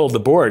 I told the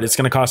board it's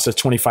going to cost us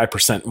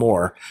 25%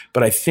 more,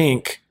 but I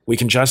think we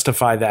can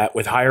justify that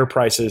with higher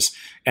prices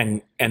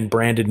and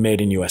branded made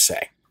in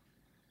USA.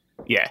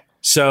 Yeah.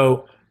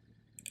 So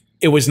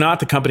it was not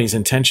the company's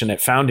intention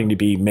at founding to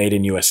be made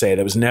in USA.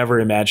 That was never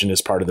imagined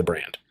as part of the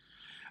brand.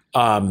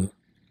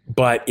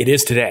 But it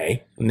is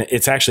today.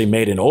 It's actually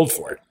made in Old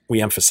Fort.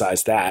 We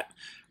emphasize that.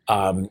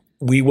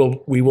 We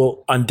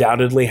will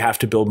undoubtedly have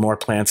to build more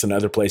plants in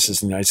other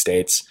places in the United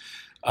States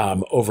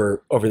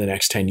over the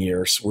next 10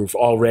 years. We've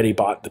already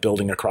bought the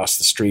building across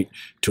the street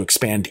to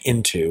expand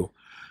into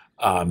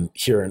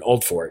here in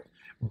Old Fort.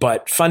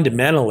 But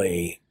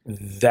fundamentally,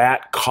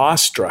 that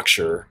cost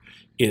structure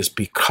is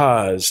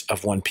because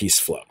of one-piece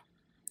flow.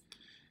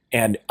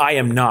 And I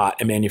am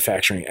not a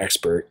manufacturing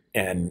expert,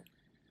 and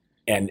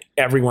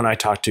everyone I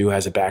talk to who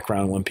has a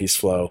background in one-piece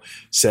flow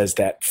says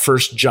that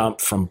first jump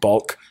from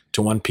bulk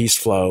to one-piece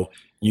flow,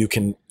 you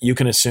can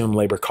assume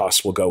labor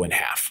costs will go in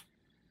half.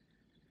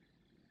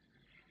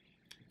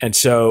 And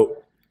so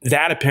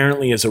that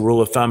apparently is a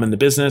rule of thumb in the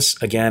business.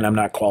 Again, I'm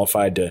not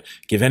qualified to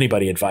give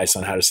anybody advice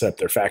on how to set up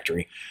their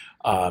factory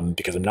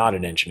because I'm not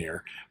an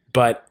engineer.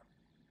 But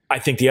I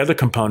think the other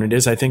component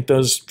is I think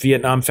those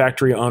Vietnam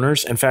factory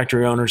owners and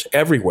factory owners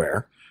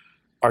everywhere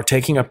are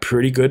taking a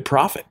pretty good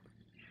profit.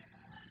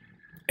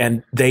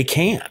 And they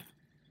can,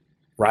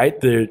 right?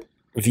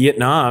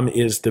 Vietnam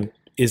is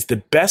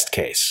the best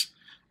case.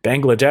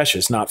 Bangladesh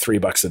is not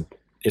 $3.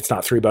 It's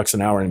not $3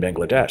 an hour in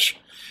Bangladesh.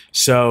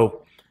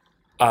 So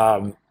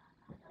I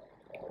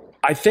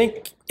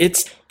think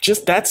it's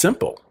just that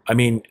simple. I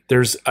mean,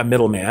 there's a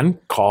middleman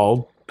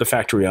called the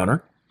factory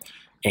owner,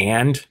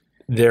 and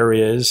there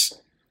is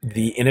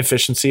the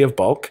inefficiency of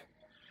bulk.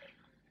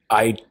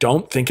 I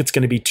don't think it's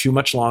going to be too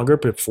much longer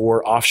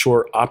before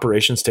offshore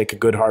operations take a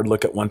good hard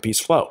look at one-piece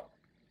flow.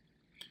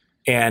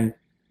 And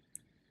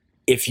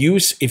if you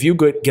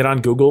get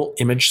on Google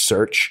image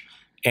search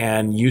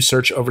and you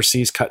search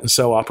overseas cut and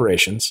sew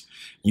operations,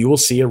 you will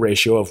see a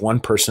ratio of one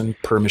person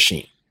per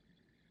machine.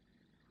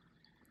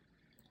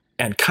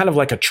 And kind of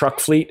like a truck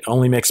fleet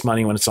only makes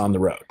money when it's on the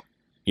road.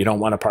 You don't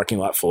want a parking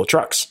lot full of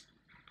trucks.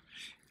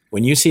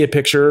 When you see a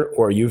picture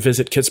or you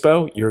visit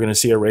Kitspo, you're going to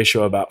see a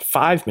ratio of about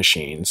 5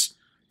 machines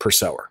per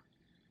sewer.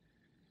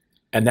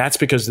 And that's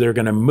because they're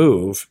going to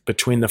move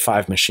between the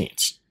 5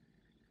 machines.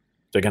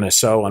 They're going to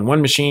sew on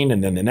one machine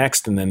and then the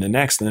next and then the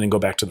next and then go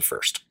back to the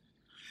first.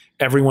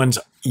 Everyone's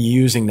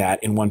using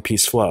that in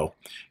one-piece flow.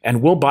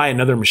 And we'll buy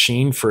another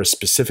machine for a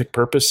specific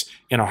purpose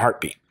in a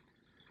heartbeat.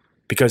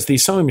 Because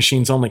these sewing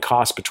machines only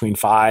cost between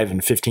 $5,000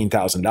 and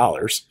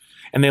 $15,000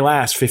 and they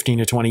last 15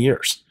 to 20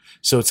 years.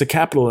 So it's a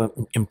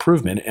capital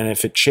improvement. And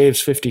if it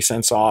shaves 50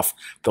 cents off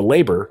the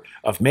labor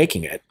of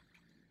making it,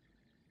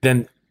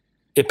 then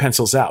it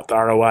pencils out. The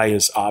ROI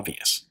is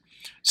obvious.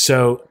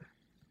 So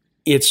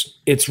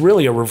it's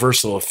really a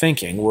reversal of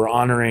thinking. We're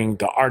honoring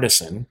the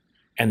artisan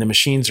and the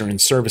machines are in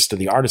service to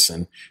the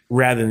artisan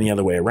rather than the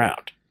other way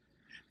around.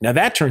 Now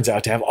that turns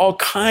out to have all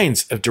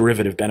kinds of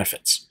derivative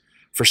benefits.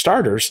 For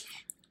starters,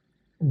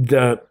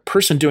 the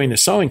person doing the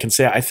sewing can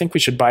say, I think we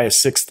should buy a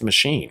 6th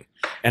machine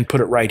and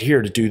put it right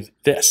here to do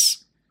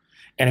this.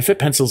 And if it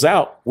pencils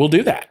out, we'll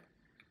do that.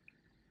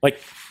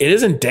 Like, it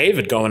isn't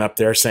David going up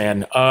there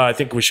saying, I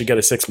think we should get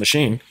a 6th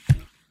machine.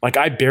 Like,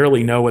 I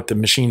barely know what the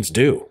machines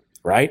do,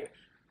 right?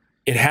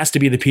 It has to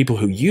be the people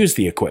who use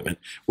the equipment,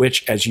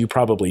 which, as you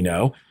probably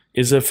know,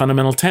 is a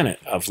fundamental tenet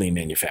of lean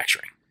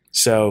manufacturing.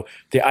 So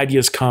the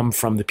ideas come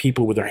from the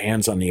people with their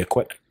hands on the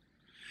equipment.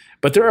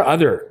 But there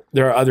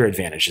are other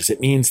advantages. It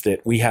means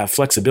that we have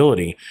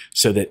flexibility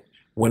so that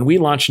when we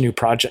launch a new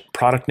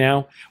product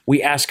now,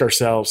 we ask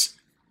ourselves,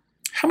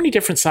 how many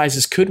different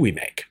sizes could we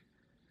make?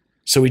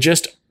 So we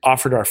just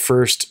offered our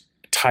first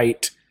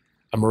tight,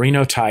 a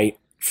merino tight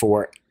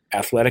for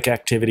athletic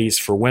activities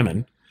for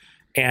women.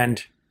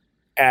 And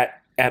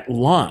at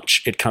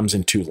launch, it comes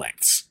in 2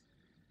 lengths.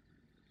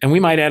 And we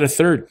might add a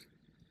 3rd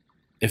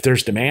if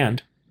there's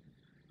demand,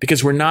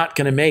 because we're not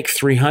going to make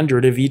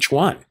 300 of each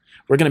one.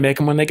 We're going to make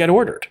them when they get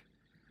ordered.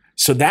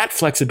 So that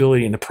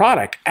flexibility in the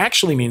product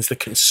actually means the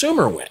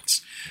consumer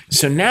wins.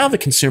 So now the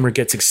consumer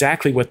gets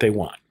exactly what they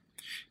want.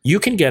 You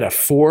can get a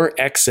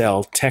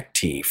 4XL tech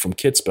tee from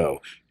Kitspo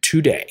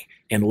today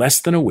in less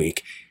than a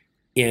week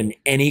in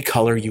any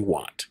color you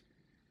want,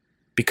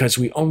 because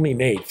we only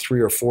made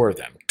 3 or 4 of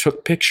them,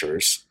 took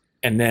pictures,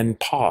 and then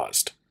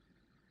paused.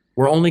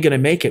 We're only going to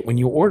make it when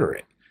you order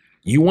it.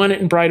 You want it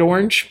in bright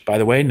orange? By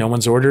the way, no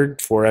one's ordered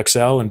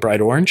 4XL in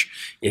bright orange.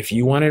 If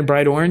you want it in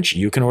bright orange,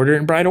 you can order it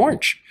in bright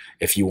orange.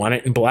 If you want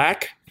it in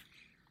black,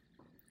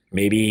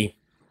 maybe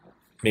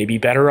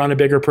better on a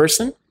bigger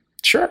person,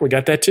 sure, we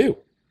got that too.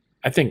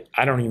 I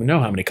don't even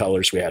know how many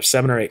colors we have,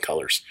 7 or 8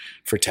 colors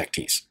for tech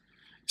tees.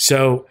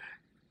 So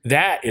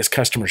that is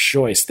customer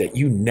choice that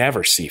you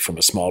never see from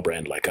a small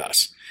brand like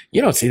us.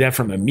 You don't see that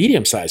from a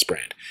medium-sized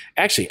brand.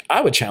 Actually,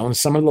 I would challenge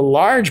some of the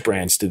large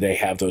brands, do they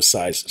have those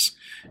sizes?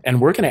 And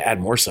we're going to add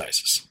more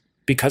sizes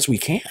because we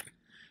can,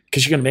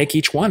 because you're going to make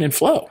each one in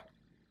flow.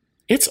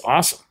 It's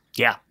awesome.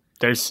 Yeah,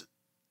 there's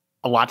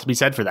a lot to be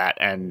said for that.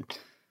 And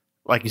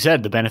like you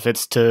said, the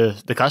benefits to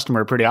the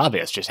customer are pretty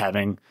obvious, just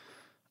having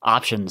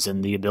options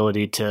and the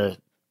ability to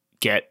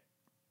get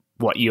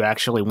what you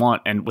actually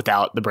want, and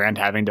without the brand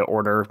having to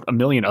order a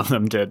million of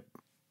them to,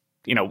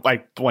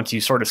 like once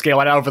you sort of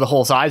scale it out over the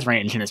whole size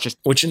range, and it's just,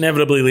 which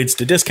inevitably leads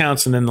to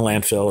discounts and then the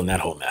landfill and that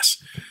whole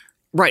mess.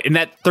 Right. And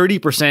that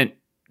 30%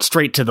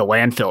 straight to the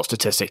landfill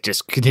statistic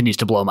just continues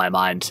to blow my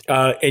mind.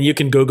 And you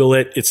can Google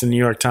it. It's the New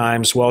York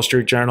Times, Wall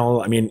Street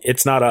Journal. I mean,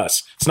 it's not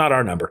us. It's not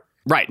our number.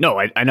 Right. No,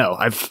 I know.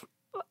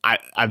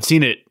 I've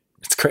seen it.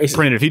 It's crazy.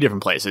 Printed a few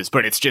different places,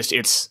 but it's just,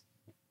 it's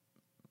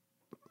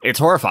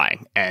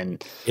horrifying.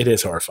 And it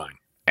is horrifying.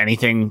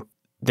 Anything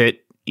that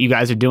you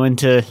guys are doing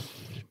to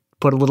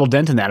put a little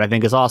dent in that, I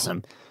think is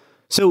awesome.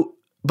 So,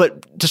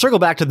 but to circle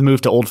back to the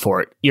move to Old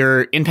Fort,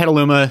 you're in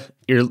Petaluma,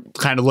 you're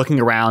kind of looking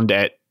around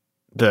at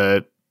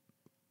the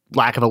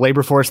lack of a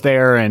labor force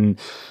there and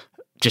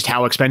just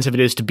how expensive it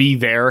is to be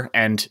there,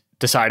 and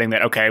deciding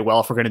that, okay,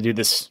 well, if we're going to do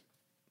this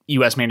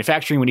U.S.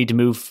 manufacturing, we need to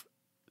move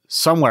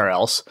somewhere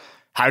else.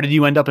 How did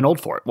you end up in Old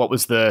Fort? What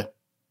was the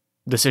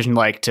decision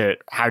like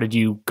how did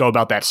you go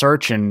about that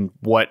search, and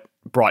what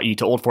brought you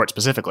to Old Fort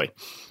specifically?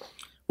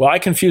 Well, I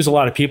confuse a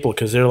lot of people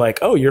because they're like,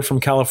 oh, you're from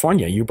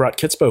California. You brought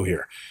Kitspo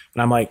here.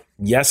 And I'm like,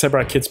 yes, I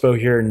brought Kitspo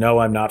here. No,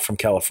 I'm not from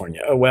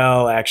California. Oh,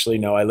 well, actually,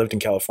 no, I lived in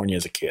California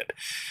as a kid.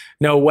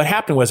 No, what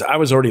happened was I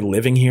was already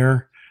living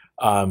here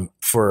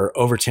for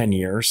over 10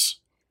 years,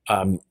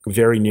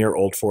 very near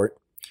Old Fort.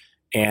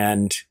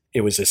 And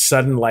it was a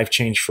sudden life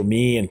change for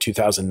me in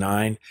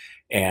 2009.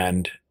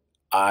 And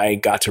I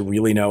got to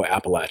really know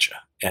Appalachia.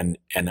 And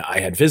I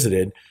had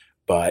visited,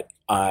 but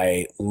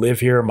I live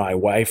here. My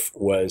wife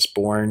was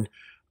born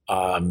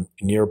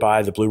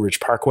nearby the Blue Ridge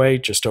Parkway,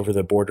 just over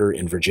the border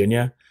in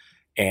Virginia.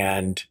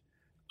 And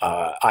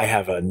I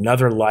have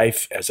another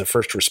life as a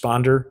first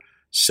responder.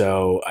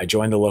 So I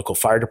joined the local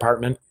fire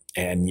department,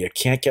 and you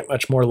can't get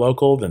much more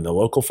local than the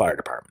local fire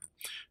department.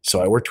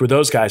 So I worked with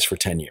those guys for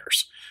 10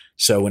 years.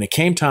 So when it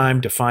came time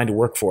to find a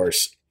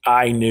workforce,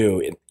 I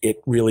knew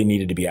it really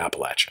needed to be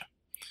Appalachia.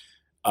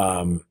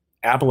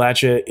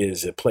 Appalachia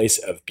is a place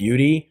of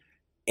beauty,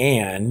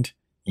 and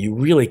you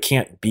really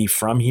can't be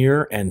from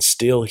here and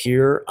still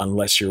here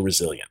unless you're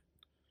resilient.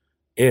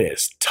 It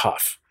is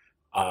tough.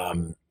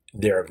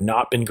 There have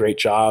not been great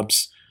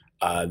jobs.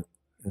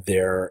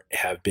 There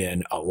have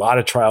been a lot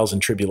of trials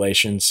and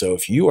tribulations. So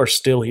if you are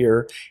still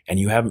here and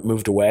you haven't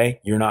moved away,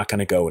 you're not going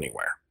to go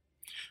anywhere.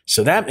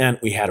 So that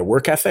meant we had a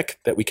work ethic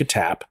that we could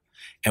tap,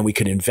 and we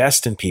could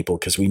invest in people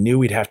because we knew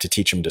we'd have to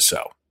teach them to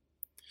sew.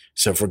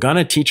 So if we're going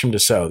to teach them to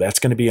sew, that's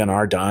going to be on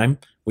our dime.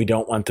 We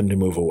don't want them to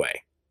move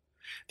away.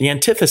 The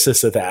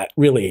antithesis of that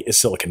really is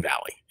Silicon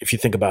Valley, if you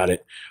think about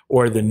it,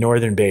 or the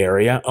Northern Bay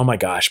Area. Oh my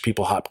gosh,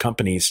 people hop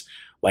companies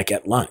like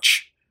at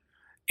lunch.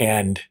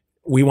 And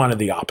we wanted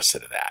the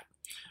opposite of that.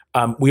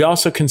 We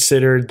also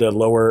considered the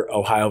lower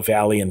Ohio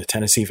Valley and the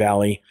Tennessee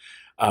Valley.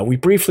 We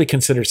briefly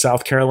considered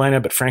South Carolina,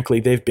 but frankly,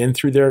 they've been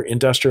through their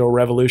industrial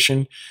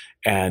revolution,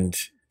 and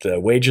the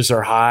wages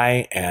are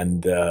high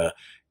and the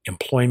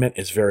employment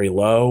is very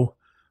low.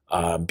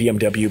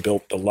 BMW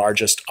built the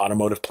largest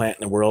automotive plant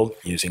in the world,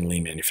 using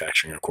lean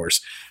manufacturing, of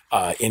course,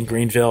 in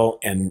Greenville.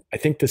 And I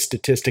think the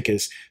statistic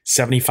is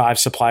 75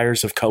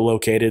 suppliers have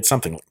co-located,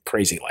 something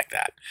crazy like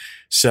that.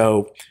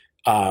 So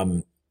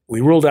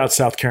we ruled out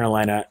South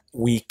Carolina.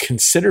 We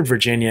considered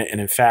Virginia.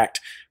 And in fact,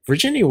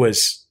 Virginia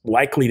was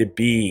likely to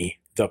be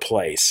the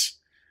place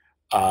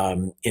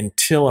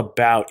until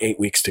about 8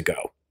 weeks to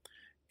go.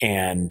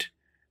 And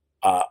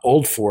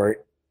Old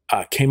Fort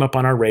came up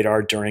on our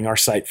radar during our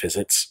site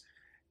visits.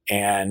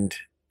 And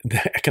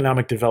the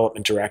economic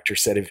development director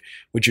said,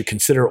 would you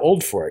consider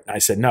Old Fort? And I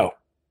said, no,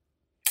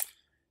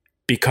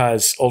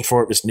 because Old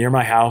Fort was near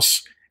my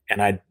house,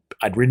 and I'd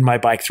ridden my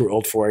bike through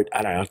Old Fort,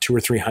 I don't know, 200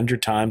 or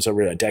 300 times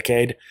over a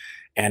decade.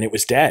 And it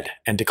was dead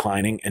and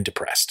declining and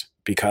depressed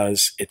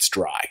because it's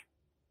dry.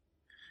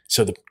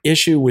 So the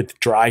issue with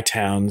dry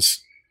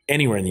towns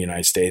anywhere in the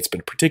United States,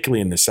 but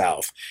particularly in the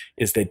South,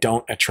 is they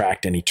don't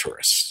attract any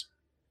tourists.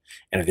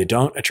 And if they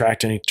don't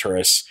attract any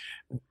tourists,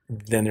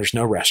 then there's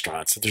no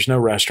restaurants. If there's no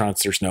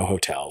restaurants, there's no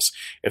hotels.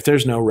 If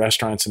there's no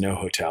restaurants and no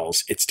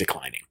hotels, it's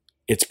declining.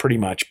 It's pretty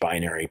much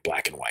binary,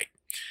 black and white.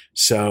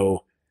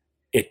 So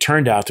it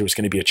turned out there was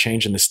going to be a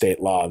change in the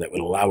state law that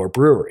would allow a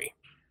brewery.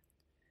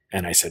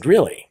 And I said,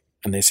 really?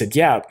 And they said,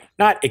 yeah,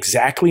 not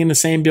exactly in the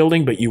same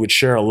building, but you would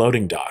share a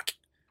loading dock.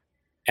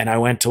 And I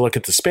went to look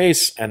at the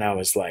space, and I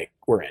was like,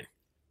 we're in,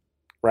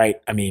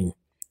 right? I mean,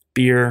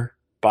 beer,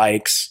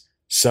 bikes,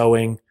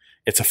 sewing.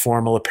 It's a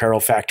formal apparel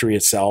factory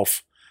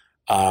itself.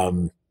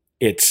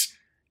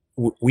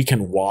 We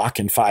can walk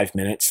in 5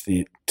 minutes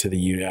to the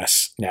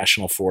U.S.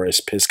 National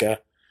Forest, Pisgah.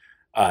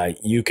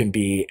 You can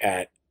be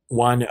at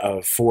one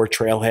of 4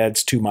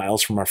 trailheads 2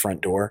 miles from our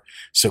front door.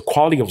 So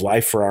quality of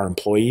life for our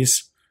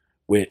employees,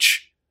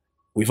 which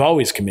we've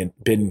always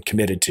been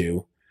committed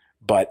to,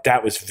 but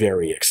that was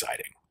very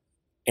exciting.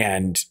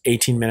 And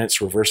 18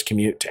 minutes reverse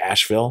commute to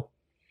Asheville.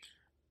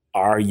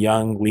 Our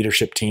young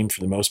leadership team, for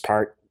the most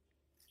part,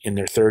 in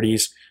their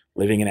 30s,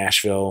 living in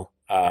Asheville.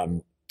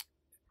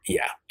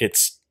 Yeah,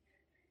 it's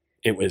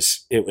it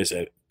was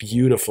a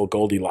beautiful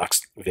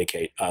Goldilocks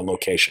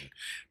location,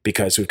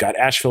 because we've got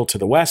Asheville to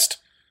the west,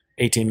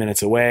 18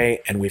 minutes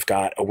away, and we've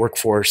got a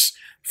workforce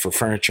for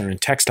furniture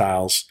and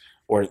textiles,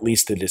 or at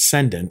least the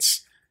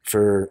descendants,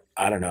 for,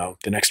 I don't know,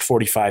 the next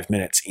 45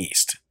 minutes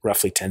east,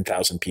 roughly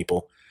 10,000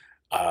 people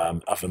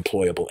of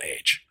employable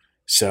age.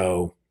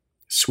 So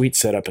sweet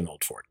setup in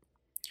Old Fort.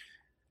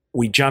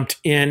 We jumped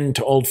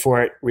into Old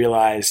Fort,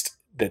 realized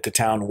that the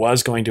town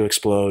was going to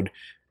explode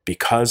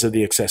because of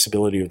the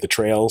accessibility of the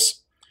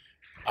trails.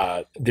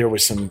 There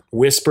was some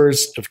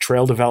whispers of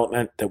trail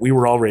development that we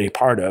were already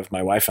part of,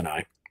 my wife and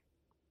I.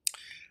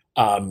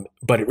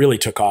 But it really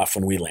took off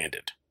when we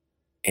landed.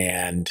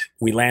 And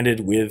we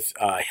landed with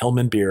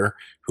Hillman Beer,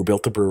 who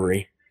built the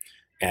brewery.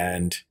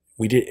 And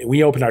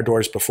we opened our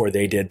doors before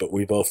they did, but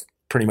we both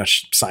pretty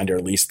much signed our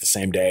lease the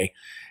same day.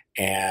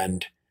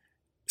 And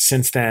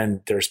since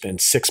then, there's been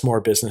 6 more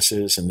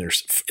businesses, and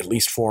there's at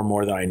least 4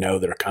 more that I know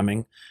that are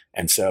coming.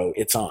 And so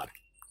it's on.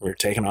 We're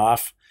taking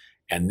off.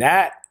 And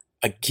that,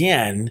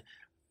 again,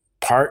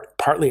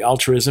 partly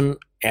altruism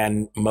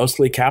and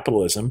mostly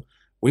capitalism.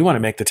 We want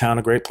to make the town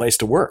a great place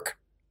to work.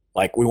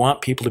 Like, we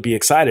want people to be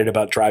excited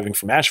about driving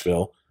from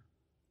Asheville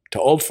to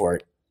Old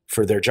Fort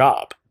for their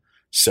job.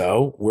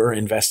 So we're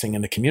investing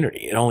in the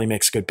community. It only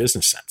makes good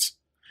business sense.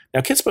 Now,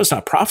 Kitsapoo's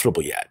not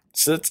profitable yet,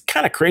 so it's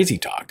kind of crazy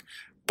talk,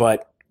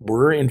 but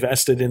we're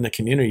invested in the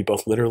community,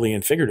 both literally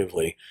and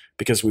figuratively,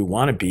 because we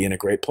want to be in a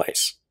great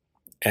place.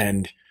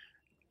 And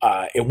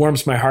it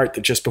warms my heart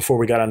that just before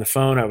we got on the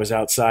phone, I was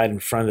outside in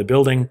front of the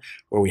building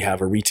where we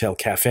have a retail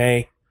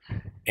cafe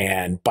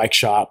and bike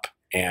shop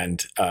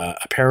and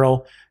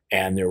apparel.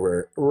 And there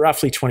were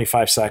roughly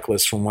 25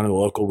 cyclists from one of the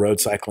local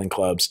road cycling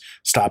clubs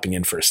stopping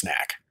in for a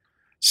snack.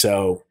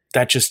 So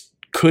that just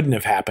couldn't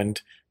have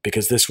happened,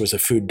 because this was a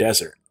food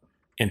desert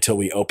until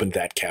we opened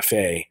that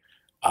cafe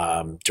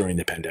during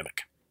the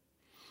pandemic.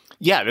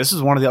 Yeah, this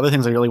is one of the other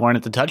things I really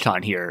wanted to touch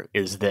on here,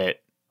 is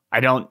that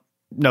I don't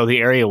know the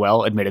area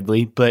well,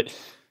 admittedly, but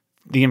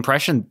the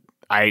impression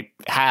I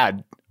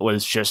had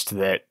was just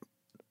that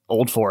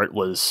Old Fort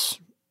was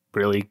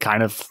really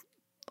kind of,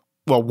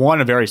 well,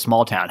 one, a very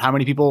small town. How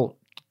many people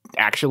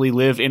actually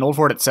live in Old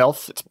Fort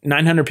itself? It's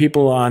 900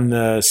 people on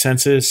the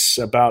census,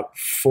 about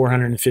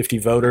 450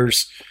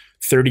 voters,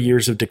 30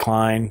 years of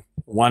decline,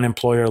 1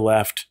 employer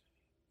left.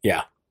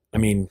 Yeah. I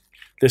mean,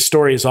 this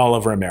story is all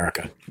over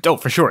America. Oh,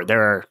 for sure.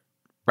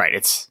 Right.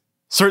 It's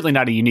certainly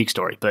not a unique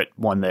story, but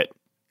one that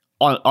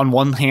on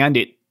one hand,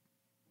 it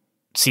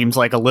seems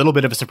like a little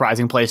bit of a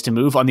surprising place to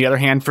move. On the other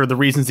hand, for the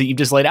reasons that you've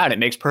just laid out, it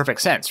makes perfect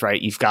sense, right?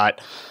 You've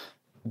got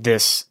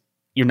this,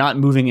 you're not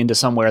moving into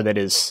somewhere that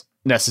is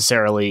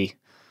necessarily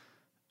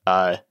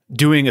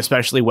doing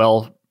especially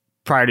well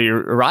prior to your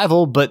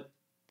arrival, but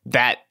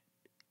that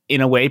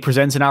in a way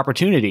presents an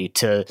opportunity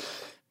to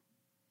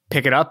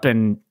pick it up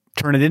and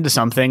turn it into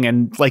something.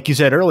 And like you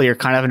said earlier,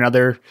 kind of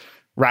another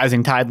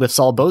rising tide lifts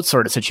all boats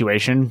sort of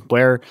situation,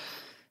 where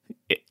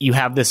you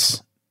have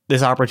this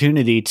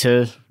opportunity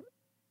to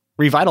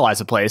revitalize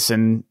a place.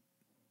 And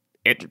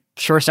it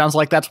sure sounds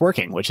like that's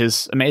working, which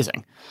is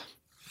amazing.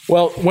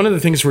 Well, one of the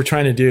things we're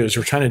trying to do is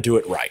we're trying to do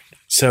it right.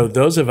 So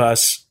those of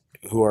us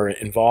who are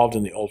involved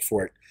in the Old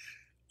Fort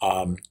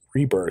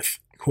rebirth,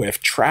 who have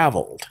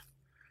traveled,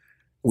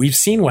 we've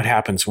seen what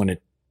happens when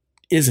it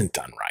isn't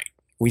done right.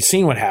 We've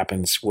seen what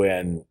happens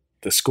when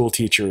the school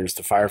teachers,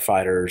 the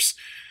firefighters,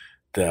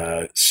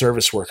 the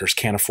service workers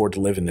can't afford to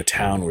live in the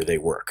town where they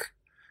work.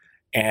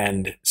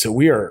 And so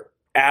we are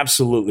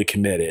absolutely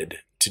committed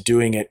to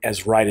doing it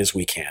as right as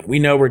we can. We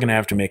know we're going to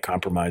have to make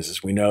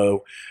compromises. We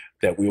know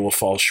that we will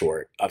fall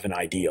short of an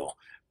ideal,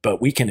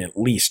 but we can at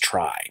least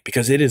try,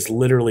 because it is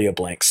literally a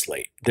blank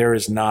slate. There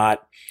is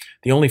not,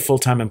 the only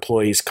full-time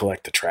employees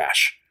collect the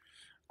trash.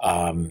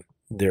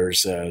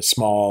 There's a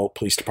small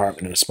police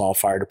department and a small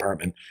fire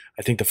department.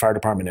 I think the fire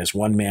department has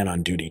 1 man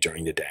on duty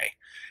during the day.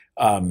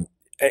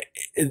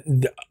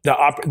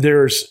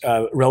 There's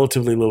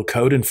relatively little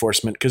code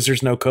enforcement, because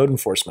there's no code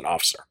enforcement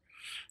officer.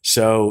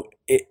 So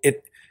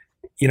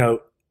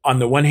on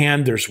the one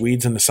hand, there's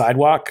weeds in the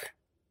sidewalk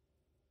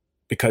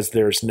because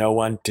there's no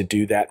one to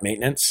do that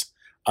maintenance.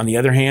 On the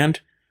other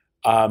hand,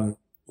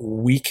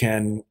 we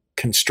can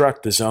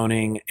construct the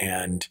zoning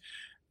and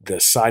the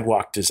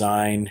sidewalk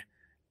design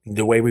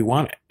the way we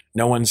want it.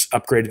 No one's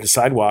upgraded the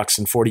sidewalks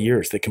in 40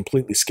 years. They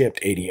completely skipped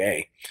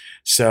ADA.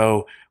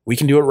 So we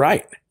can do it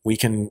right. We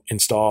can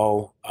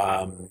install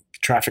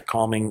traffic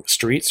calming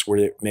streets where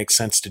it makes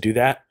sense to do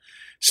that.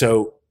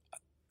 So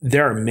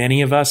there are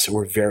many of us who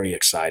are very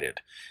excited,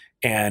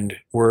 and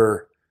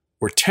we're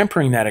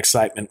tempering that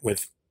excitement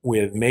with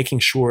making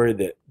sure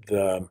that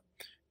the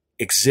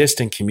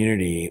existing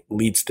community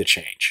leads the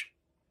change.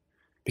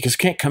 Because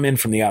we can't come in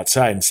from the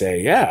outside and say,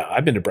 yeah,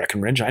 I've been to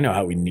Breckenridge. I know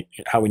how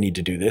we need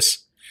to do this.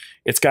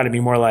 It's got to be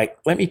more like,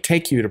 let me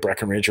take you to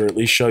Breckenridge, or at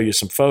least show you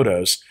some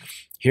photos,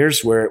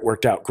 Here's where it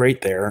worked out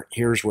great there.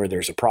 Here's where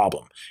there's a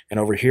problem. And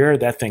over here,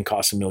 that thing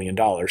costs $1 million,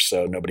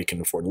 so nobody can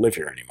afford to live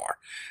here anymore.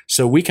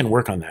 So we can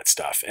work on that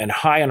stuff. And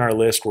high on our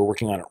list, we're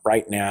working on it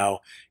right now,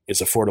 is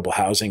affordable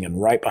housing.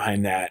 And right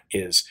behind that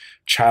is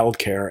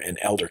childcare and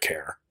elder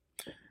care.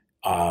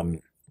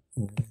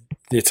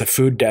 It's a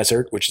food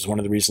desert, which is one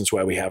of the reasons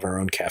why we have our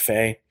own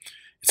cafe.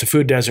 It's a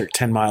food desert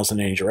 10 miles in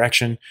any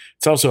direction.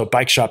 It's also a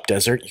bike shop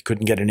desert. You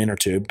couldn't get an inner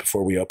tube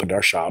before we opened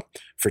our shop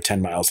for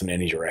 10 miles in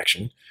any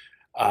direction.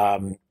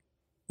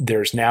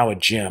 There's now a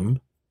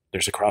gym.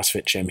 There's a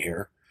CrossFit gym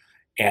here.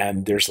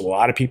 And there's a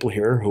lot of people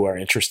here who are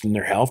interested in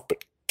their health,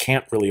 but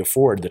can't really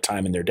afford the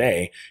time in their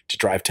day to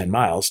drive 10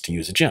 miles to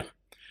use a gym.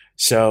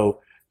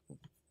 So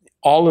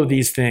all of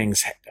these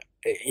things,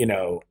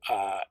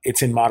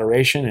 it's in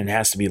moderation and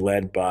has to be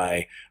led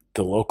by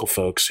the local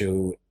folks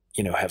who,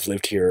 have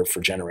lived here for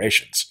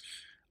generations.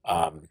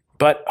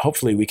 But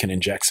hopefully we can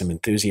inject some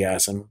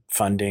enthusiasm,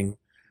 funding,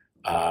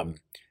 and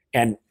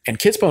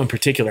Kitspo in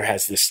particular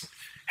has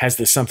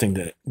this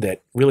something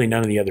that really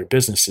none of the other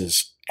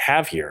businesses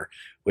have here,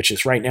 which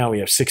is right now we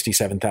have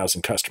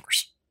 67,000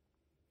 customers.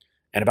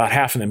 And about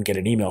half of them get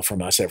an email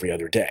from us every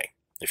other day.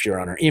 If you're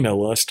on our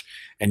email list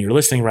and you're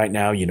listening right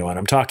now, you know what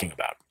I'm talking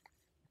about.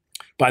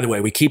 By the way,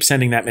 we keep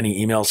sending that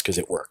many emails because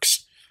it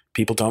works.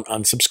 People don't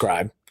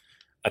unsubscribe.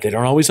 They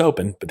don't always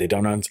open, but they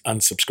don't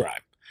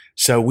unsubscribe.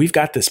 So we've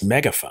got this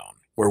megaphone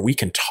where we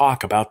can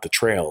talk about the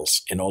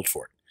trails in Old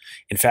Fort.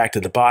 In fact,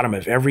 at the bottom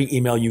of every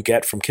email you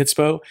get from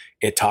Kitspo,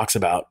 it talks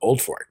about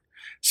Old Fort.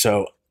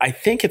 So I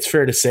think it's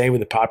fair to say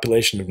with a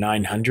population of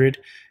 900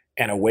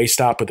 and a way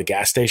stop with a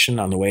gas station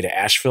on the way to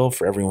Asheville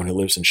for everyone who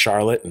lives in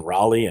Charlotte and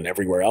Raleigh and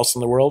everywhere else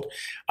in the world,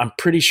 I'm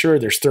pretty sure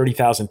there's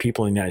 30,000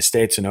 people in the United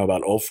States who know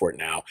about Old Fort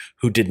now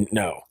who didn't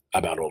know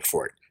about Old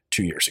Fort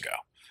 2 years ago.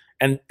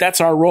 And that's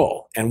our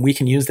role. And we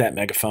can use that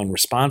megaphone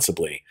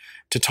responsibly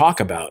to talk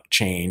about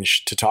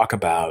change, to talk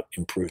about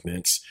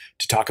improvements,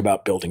 to talk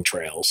about building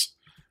trails,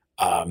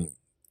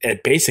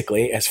 and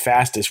basically as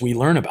fast as we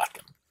learn about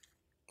them.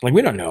 Like,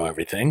 we don't know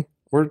everything.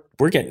 We're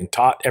getting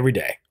taught every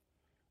day.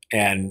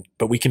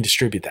 But we can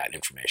distribute that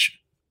information.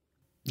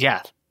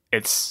 Yeah,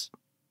 it's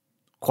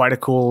quite a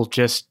cool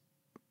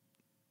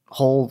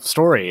whole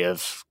story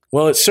of...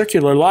 Well, it's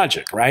circular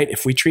logic, right?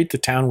 If we treat the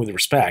town with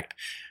respect,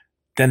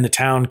 then the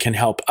town can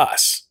help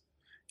us.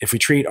 If we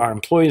treat our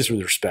employees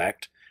with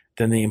respect,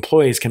 then the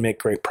employees can make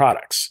great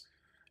products.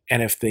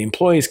 And if the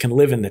employees can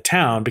live in the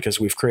town because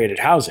we've created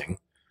housing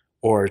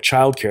or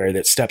childcare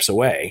that steps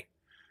away,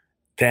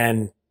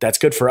 then that's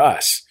good for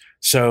us.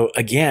 So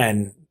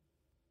again,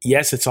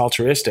 yes, it's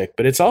altruistic,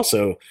 but it's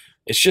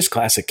just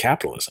classic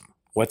capitalism.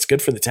 What's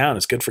good for the town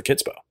is good for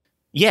Kitspo.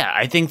 Yeah,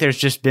 I think there's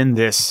just been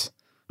this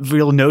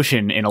real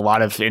notion in a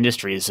lot of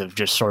industries of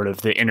just sort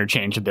of the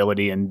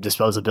interchangeability and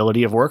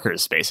disposability of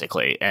workers,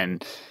 basically.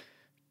 And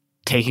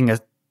taking a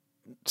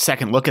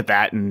second look at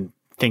that and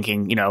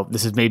thinking,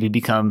 this has maybe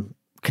become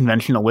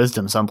conventional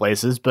wisdom some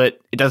places, but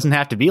it doesn't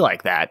have to be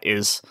like that,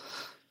 is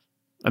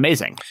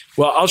amazing.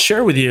 Well, I'll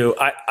share with you,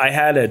 I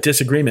had a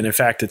disagreement. In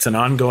fact, it's an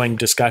ongoing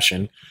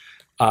discussion.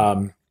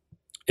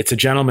 It's a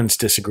gentleman's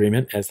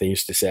disagreement, as they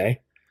used to say.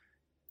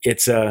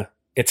 It's a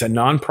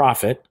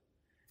nonprofit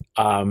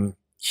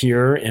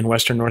here in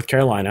Western North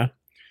Carolina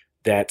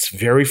that's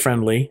very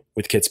friendly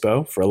with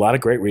Kitspo for a lot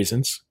of great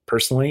reasons,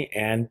 personally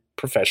and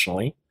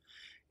professionally.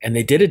 And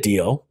they did a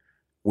deal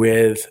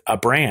with a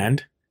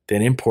brand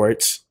that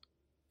imports,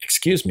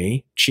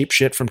 cheap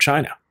shit from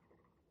China.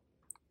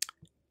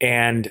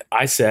 And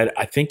I said,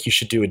 I think you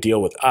should do a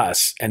deal with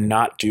us and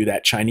not do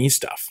that Chinese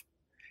stuff.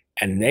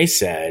 And they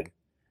said,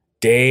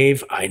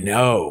 Dave, I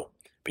know,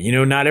 but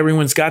not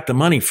everyone's got the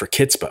money for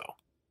Kitspo.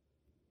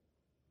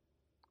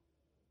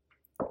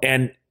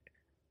 And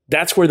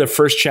that's where the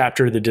first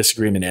chapter of the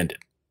disagreement ended.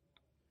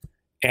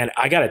 And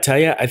I got to tell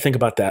you, I think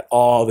about that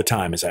all the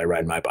time as I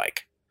ride my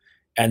bike.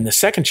 And the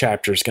second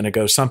chapter is going to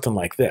go something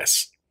like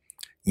this.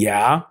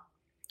 Yeah,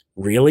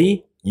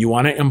 really? You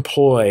want to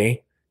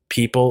employ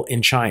people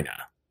in China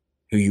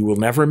who you will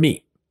never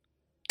meet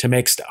to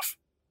make stuff.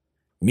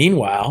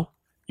 Meanwhile,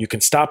 you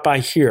can stop by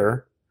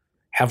here,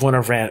 have one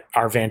of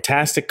our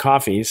fantastic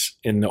coffees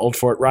in the Old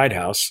Fort Ride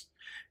House,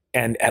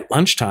 and at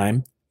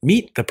lunchtime,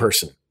 meet the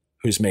person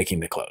who's making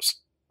the clothes,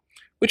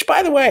 which,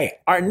 by the way,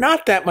 are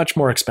not that much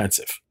more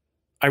expensive.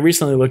 I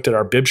recently looked at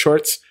our bib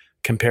shorts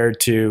compared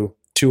to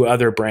two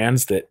other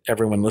brands that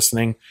everyone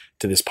listening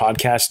to this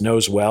podcast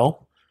knows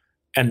well.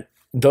 And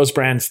those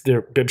brands,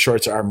 their bib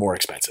shorts are more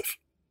expensive.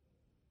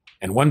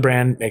 And one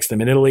brand makes them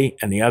in Italy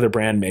and the other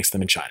brand makes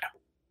them in China.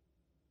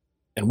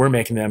 And we're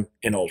making them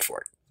in Old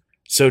Fort.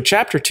 So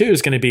chapter 2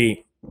 is going to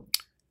be,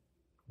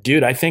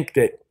 dude, I think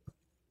that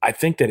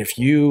if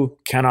you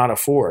cannot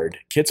afford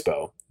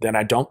Kitspo, then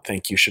I don't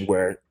think you should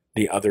wear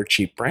the other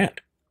cheap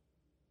brand.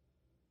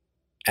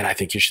 And I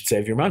think you should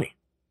save your money.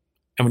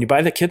 And when you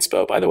buy the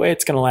Kitspo, by the way,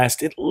 it's going to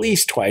last at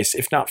least twice,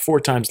 if not 4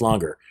 times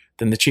longer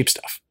than the cheap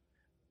stuff,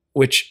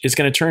 which is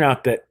going to turn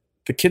out that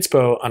the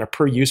Kitspo on a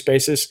per use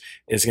basis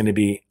is going to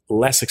be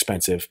less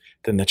expensive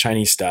than the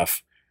Chinese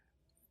stuff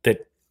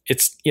that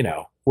it's,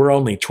 we're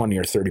only 20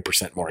 or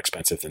 30% more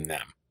expensive than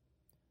them.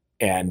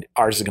 And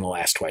ours is going to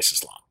last twice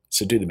as long.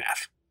 So do the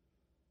math.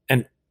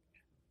 And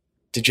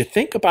did you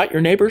think about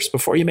your neighbors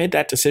before you made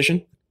that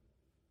decision?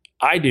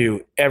 I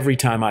do every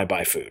time I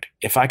buy food.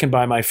 If I can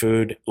buy my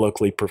food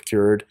locally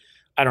procured,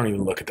 I don't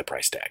even look at the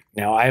price tag.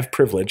 Now, I have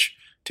privilege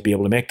to be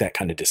able to make that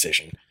kind of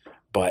decision.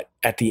 But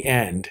at the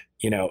end,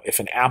 if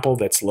an apple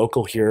that's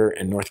local here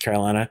in North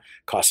Carolina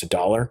costs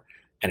 $1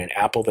 and an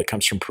apple that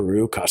comes from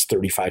Peru costs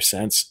 35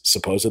 cents,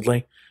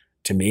 supposedly,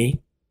 to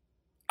me,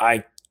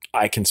 I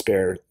can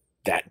spare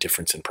that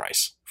difference in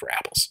price for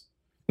apples.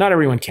 Not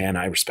everyone can.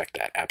 I respect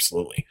that,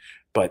 absolutely.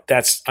 But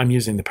I'm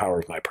using the power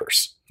of my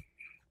purse.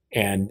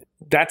 And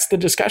that's the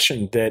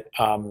discussion that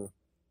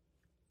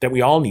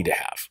we all need to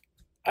have.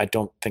 I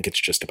don't think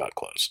it's just about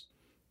clothes.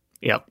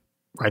 Yep,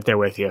 right there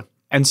with you.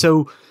 And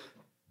so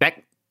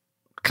that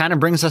kind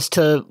of brings us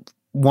to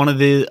one of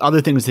the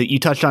other things that you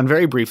touched on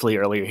very briefly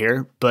earlier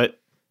here, but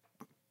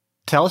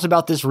tell us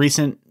about this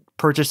recent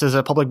purchase as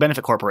a public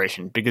benefit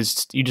corporation,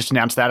 because you just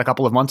announced that a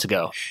couple of months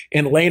ago.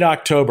 In late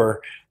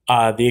October,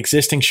 the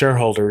existing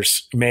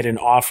shareholders made an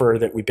offer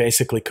that we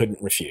basically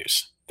couldn't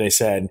refuse. They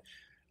said,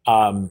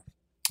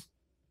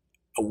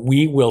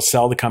 we will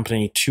sell the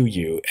company to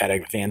you at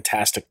a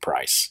fantastic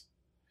price,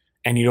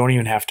 and you don't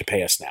even have to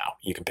pay us now.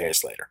 You can pay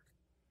us later.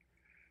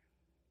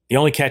 The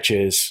only catch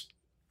is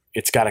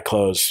it's got to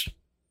close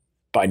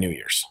by New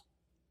Year's.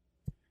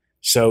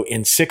 So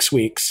in 6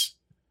 weeks,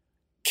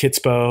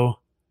 Kitspo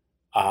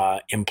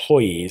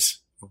employees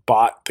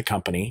bought the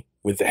company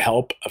with the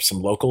help of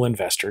some local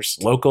investors,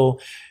 local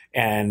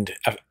and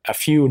a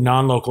few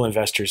non-local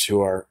investors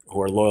who are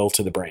loyal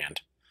to the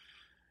brand.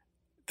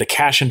 The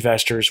cash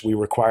investors, we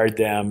required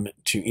them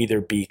to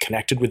either be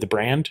connected with the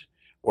brand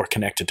or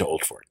connected to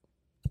Old Fort.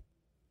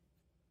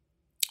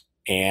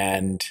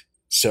 And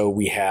so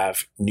we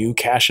have new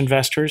cash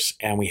investors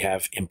and we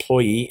have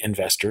employee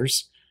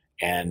investors,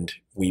 and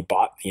we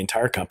bought the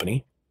entire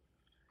company.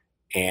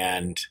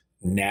 And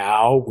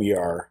now we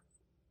are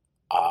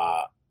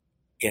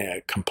in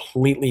a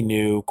completely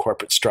new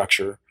corporate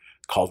structure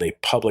called a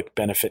public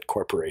benefit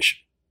corporation.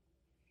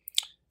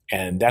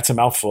 And that's a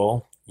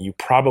mouthful. You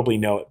probably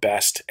know it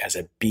best as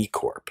a B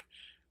Corp,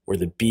 where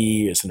the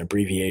B is an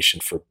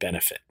abbreviation for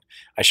benefit.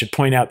 I should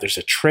point out there's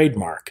a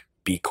trademark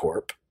B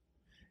Corp,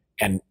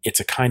 and it's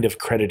a kind of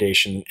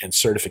accreditation and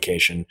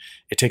certification.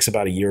 It takes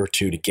about a year or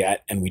two to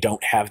get, and we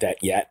don't have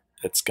that yet.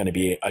 That's going to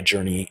be a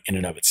journey in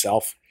and of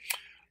itself.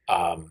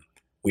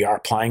 We are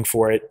applying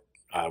for it.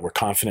 We're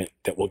confident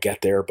that we'll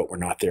get there, but we're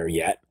not there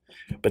yet.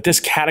 But this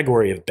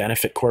category of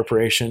benefit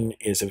corporation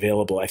is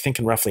available, I think,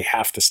 in roughly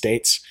half the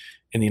states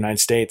in the United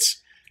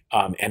States.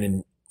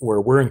 And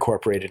where we're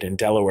incorporated in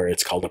Delaware,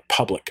 it's called a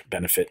public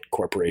benefit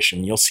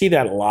corporation. You'll see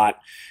that a lot.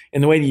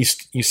 In the way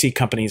you see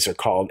companies are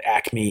called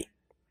Acme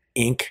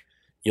Inc.,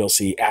 you'll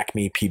see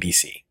Acme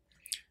PBC.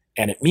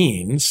 And it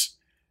means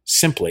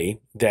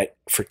simply that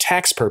for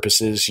tax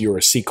purposes, you're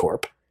a C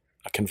Corp,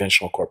 a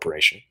conventional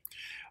corporation.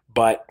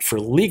 But for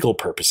legal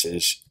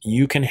purposes,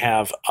 you can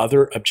have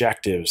other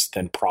objectives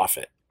than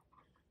profit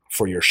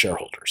for your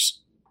shareholders.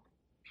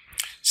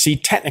 See,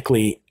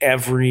 technically,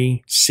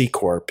 every C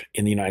Corp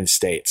in the United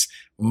States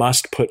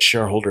must put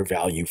shareholder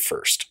value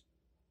first.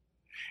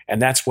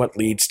 And that's what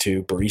leads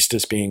to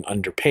baristas being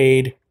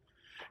underpaid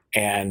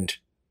and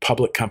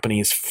public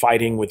companies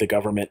fighting with the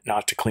government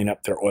not to clean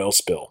up their oil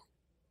spill,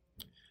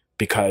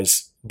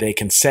 because they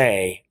can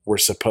say we're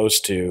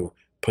supposed to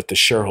put the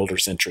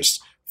shareholders' interests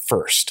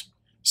first,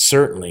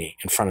 certainly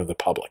in front of the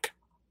public.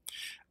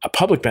 A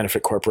public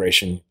benefit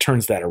corporation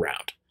turns that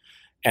around,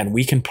 and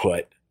we can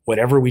put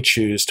whatever we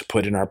choose to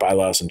put in our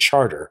bylaws and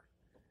charter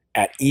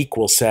at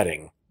equal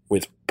setting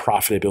with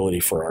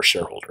profitability for our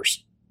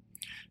shareholders.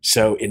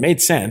 So it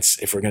made sense,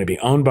 if we're going to be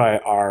owned by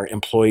our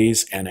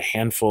employees and a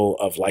handful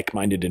of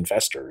like-minded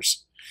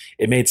investors,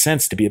 it made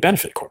sense to be a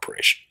benefit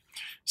corporation.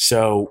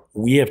 So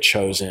we have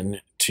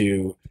chosen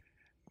to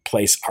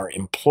place our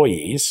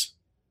employees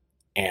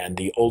and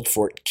the Old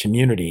Fort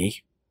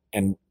community,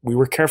 and we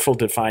were careful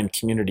to define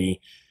community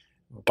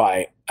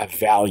by a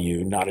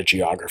value, not a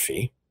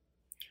geography,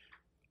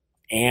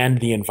 and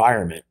the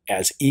environment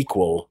as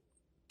equal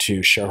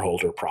to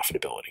shareholder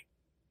profitability.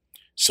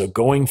 So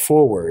going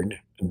forward,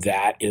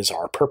 that is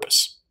our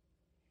purpose,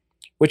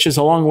 which is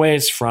a long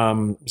ways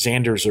from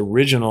Xander's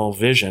original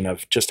vision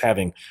of just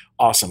having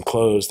awesome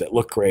clothes that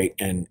look great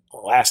and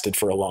lasted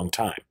for a long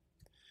time.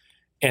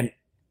 And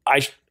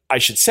I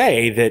should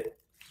say that,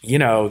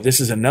 this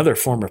is another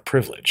form of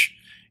privilege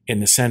in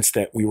the sense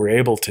that we were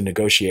able to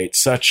negotiate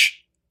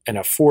such an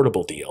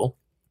affordable deal.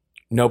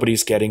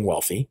 Nobody's getting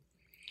wealthy,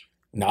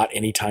 not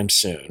anytime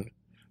soon,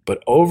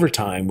 but over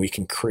time we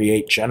can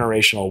create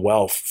generational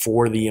wealth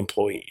for the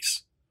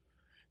employees.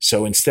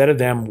 So instead of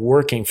them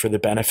working for the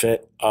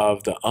benefit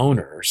of the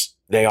owners,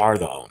 they are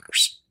the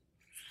owners.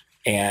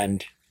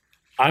 And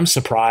I'm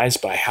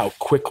surprised by how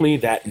quickly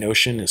that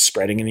notion is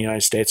spreading in the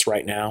United States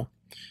right now.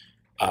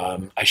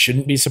 I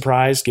shouldn't be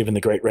surprised given the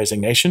Great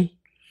Resignation.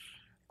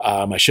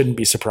 I shouldn't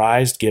be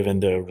surprised given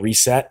the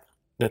reset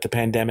that the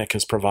pandemic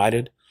has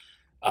provided.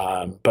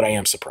 But I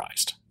am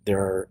surprised.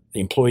 The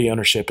employee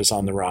ownership is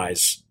on the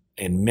rise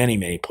in many,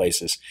 many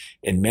places,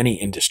 in many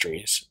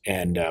industries,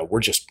 and we're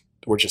just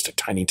a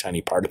tiny,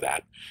 tiny part of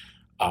that.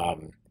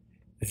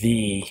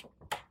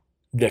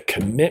 The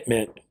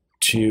commitment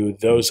to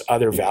those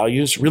other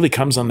values really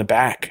comes on the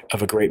back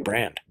of a great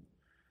brand.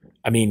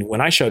 I mean, when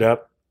I showed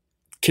up,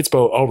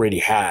 Kitspo already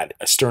had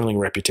a sterling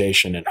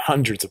reputation and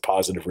hundreds of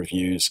positive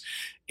reviews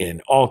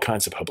in all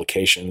kinds of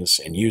publications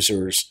and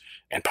users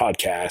and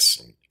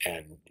podcasts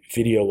and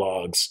video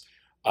logs.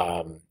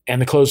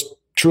 And the clothes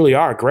truly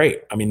are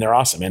great. I mean, they're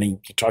awesome. You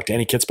talk to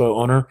any Kitspo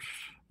owner,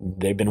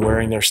 they've been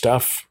wearing their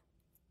stuff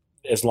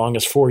as long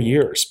as 4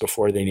 years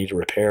before they need to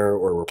repair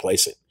or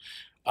replace it.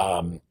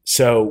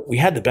 So we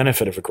had the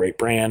benefit of a great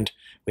brand.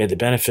 We had the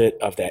benefit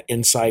of that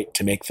insight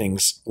to make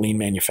things lean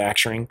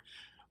manufacturing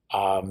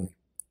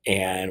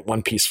and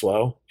one piece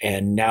flow.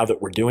 And now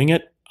that we're doing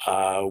it,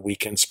 we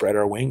can spread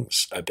our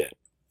wings a bit.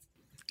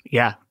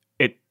 Yeah.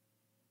 It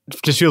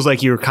just feels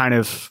like you're kind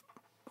of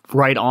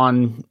right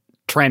on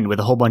trend with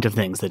a whole bunch of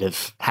things that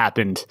have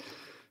happened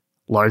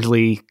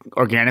largely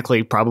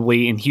organically,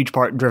 probably in huge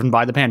part driven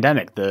by the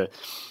pandemic, the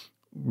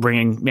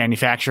bringing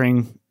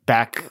manufacturing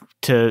back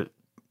to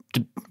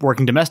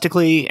working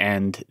domestically,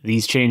 and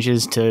these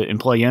changes to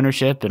employee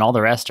ownership and all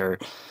the rest are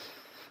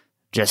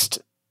just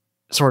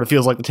sort of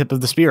feels like the tip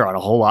of the spear on a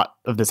whole lot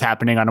of this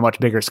happening on a much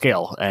bigger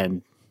scale.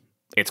 And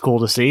it's cool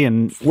to see.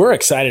 And we're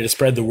excited to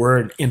spread the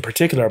word in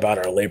particular about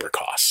our labor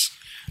costs.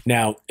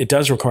 Now, it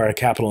does require a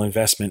capital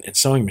investment in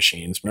sewing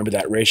machines. Remember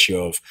that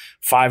ratio of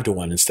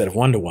 5-to-1 instead of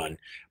 1-to-1.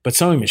 But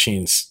sewing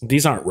machines,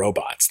 these aren't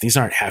robots. These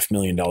aren't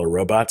 $500,000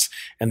 robots.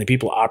 And the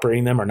people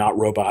operating them are not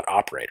robot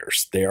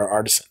operators. They are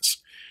artisans.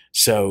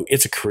 So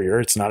it's a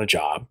career. It's not a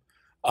job.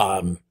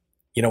 When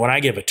I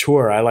give a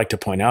tour, I like to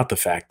point out the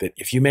fact that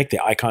if you make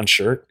the Icon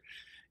shirt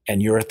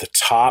and you're at the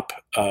top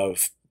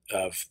of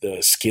the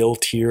skill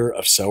tier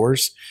of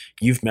sewers,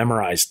 you've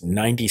memorized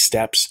 90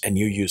 steps and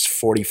you use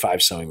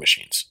 45 sewing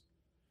machines.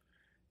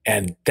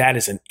 And that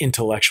is an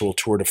intellectual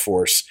tour de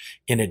force.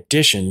 In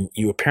addition,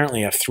 you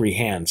apparently have 3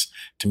 hands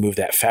to move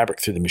that fabric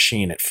through the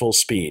machine at full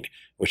speed,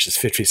 which is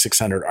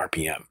 5,600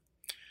 RPM.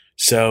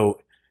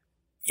 So,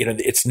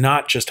 it's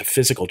not just a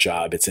physical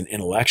job, it's an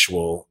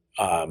intellectual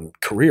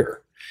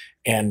career.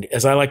 And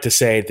as I like to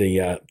say,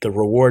 the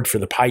reward for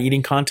the pie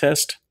eating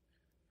contest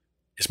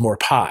is more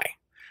pie.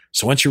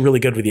 So once you're really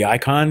good with the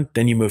Icon,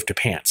 then you move to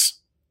pants.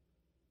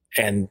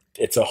 And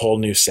it's a whole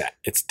new set.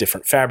 It's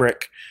different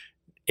fabric.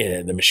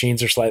 And the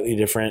machines are slightly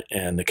different,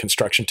 and the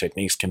construction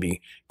techniques can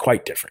be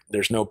quite different.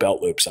 There's no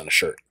belt loops on a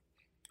shirt.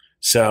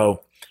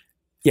 So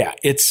yeah,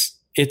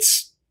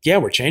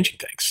 we're changing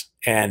things.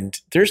 And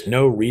there's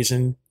no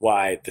reason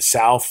why the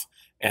South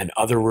and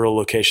other rural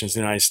locations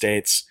in the United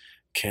States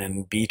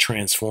can be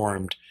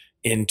transformed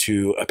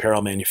into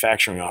apparel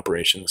manufacturing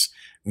operations,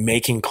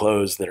 making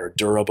clothes that are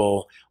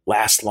durable,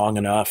 last long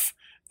enough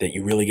that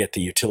you really get the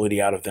utility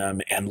out of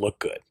them and look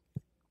good.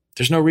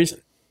 There's no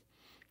reason.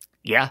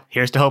 Yeah,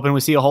 here's to hoping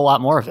we see a whole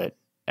lot more of it,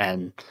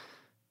 and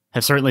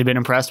have certainly been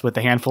impressed with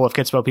the handful of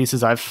Kitspo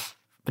pieces I've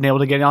been able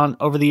to get on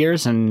over the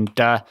years. And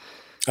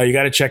you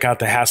got to check out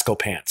the Haskell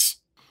pants.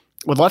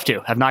 Would love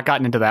to. Have not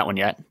gotten into that one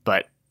yet,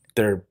 but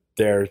they're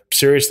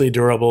seriously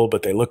durable,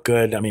 but they look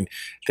good. I mean,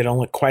 they don't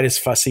look quite as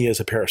fussy as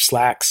a pair of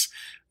slacks,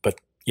 but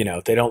they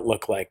don't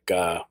look like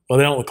they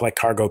don't look like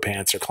cargo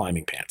pants or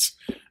climbing pants.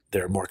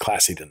 They're more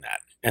classy than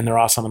that, and they're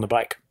awesome on the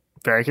bike.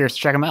 Very curious to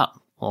check them out.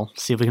 We'll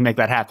see if we can make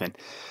that happen.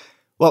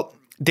 Well,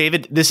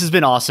 David, this has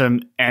been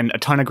awesome and a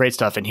ton of great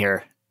stuff in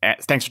here.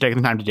 Thanks for taking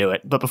the time to do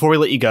it. But before we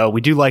let you go, we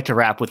do like to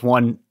wrap with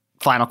one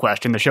final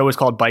question. The show is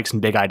called Bikes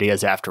and Big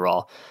Ideas after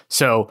all.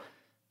 So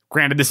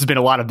granted, this has been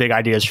a lot of big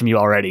ideas from you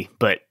already,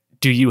 but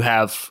do you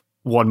have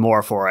one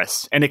more for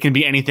us? And it can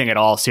be anything at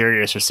all,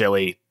 serious or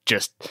silly.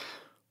 Just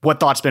what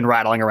thought's been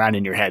rattling around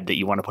in your head that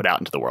you want to put out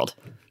into the world?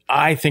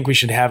 I think we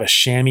should have a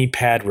chamois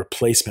pad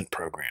replacement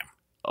program.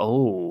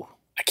 Oh,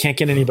 I can't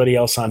get anybody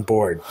else on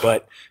board,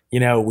 but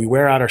we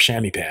wear out our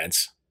chamois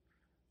pads,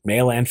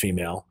 male and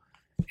female,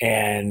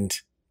 and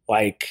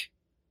like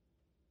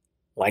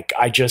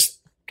I just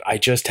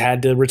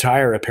had to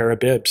retire a pair of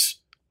bibs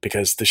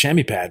because the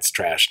chamois pad's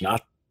trash,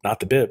 not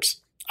the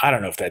bibs. I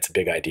don't know if that's a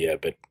big idea,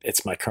 but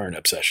it's my current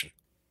obsession.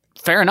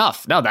 Fair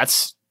enough. No,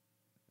 that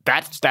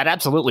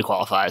absolutely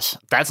qualifies.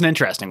 That's an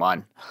interesting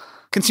one.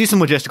 Can see some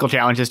logistical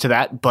challenges to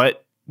that,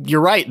 but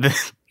you're right.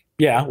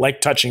 Yeah, like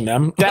touching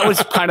them. That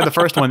was kind of the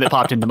first one that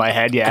popped into my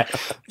head. Yeah.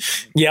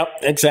 Yep,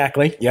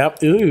 exactly.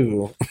 Yep.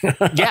 Ooh.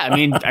 Yeah, I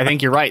mean, I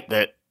think you're right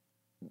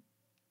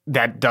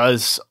that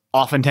does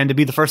often tend to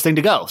be the first thing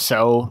to go.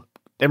 So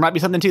there might be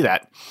something to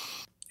that.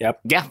 Yep.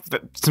 Yeah,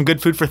 some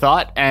good food for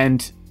thought.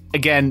 And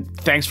again,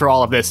 thanks for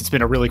all of this. It's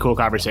been a really cool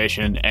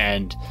conversation,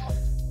 and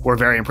we're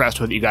very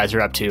impressed with what you guys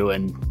are up to,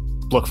 and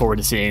look forward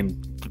to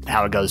seeing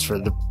how it goes for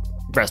the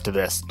rest of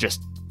this.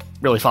 Just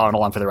really following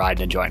along for the ride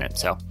and enjoying it.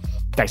 So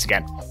thanks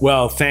again.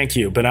 Well, thank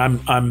you. But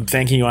I'm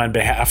thanking you on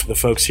behalf of the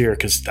folks here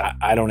because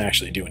I don't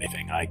actually do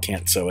anything. I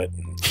can't sew it.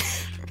 And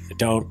it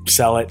don't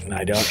sell it and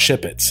I don't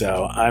ship it.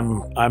 So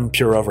I'm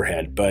pure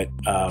overhead, but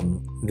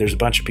there's a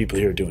bunch of people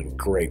here doing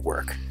great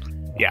work.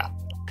 Yeah,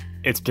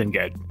 it's been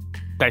good.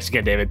 Thanks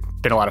again, David.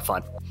 Been a lot of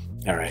fun.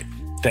 All right.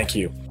 Thank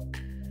you.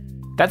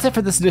 That's it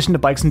for this edition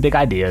of Bikes and Big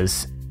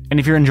Ideas.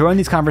 And if you're enjoying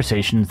these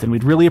conversations, then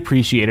we'd really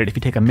appreciate it if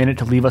you take a minute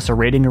to leave us a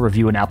rating or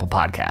review in Apple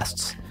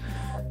Podcasts.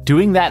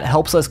 Doing that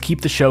helps us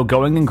keep the show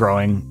going and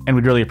growing, and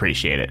we'd really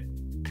appreciate it.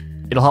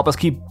 It'll help us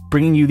keep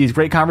bringing you these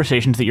great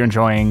conversations that you're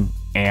enjoying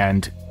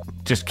and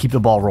just keep the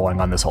ball rolling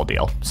on this whole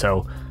deal.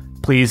 So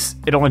please,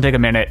 it'll only take a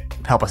minute.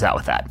 Help us out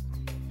with that.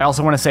 I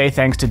also want to say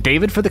thanks to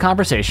David for the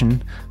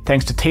conversation,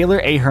 thanks to Taylor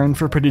Ahern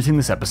for producing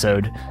this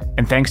episode,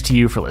 and thanks to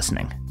you for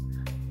listening.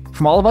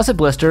 From all of us at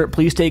Blister,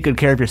 please take good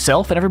care of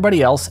yourself and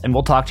everybody else, and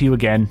we'll talk to you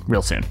again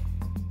real soon.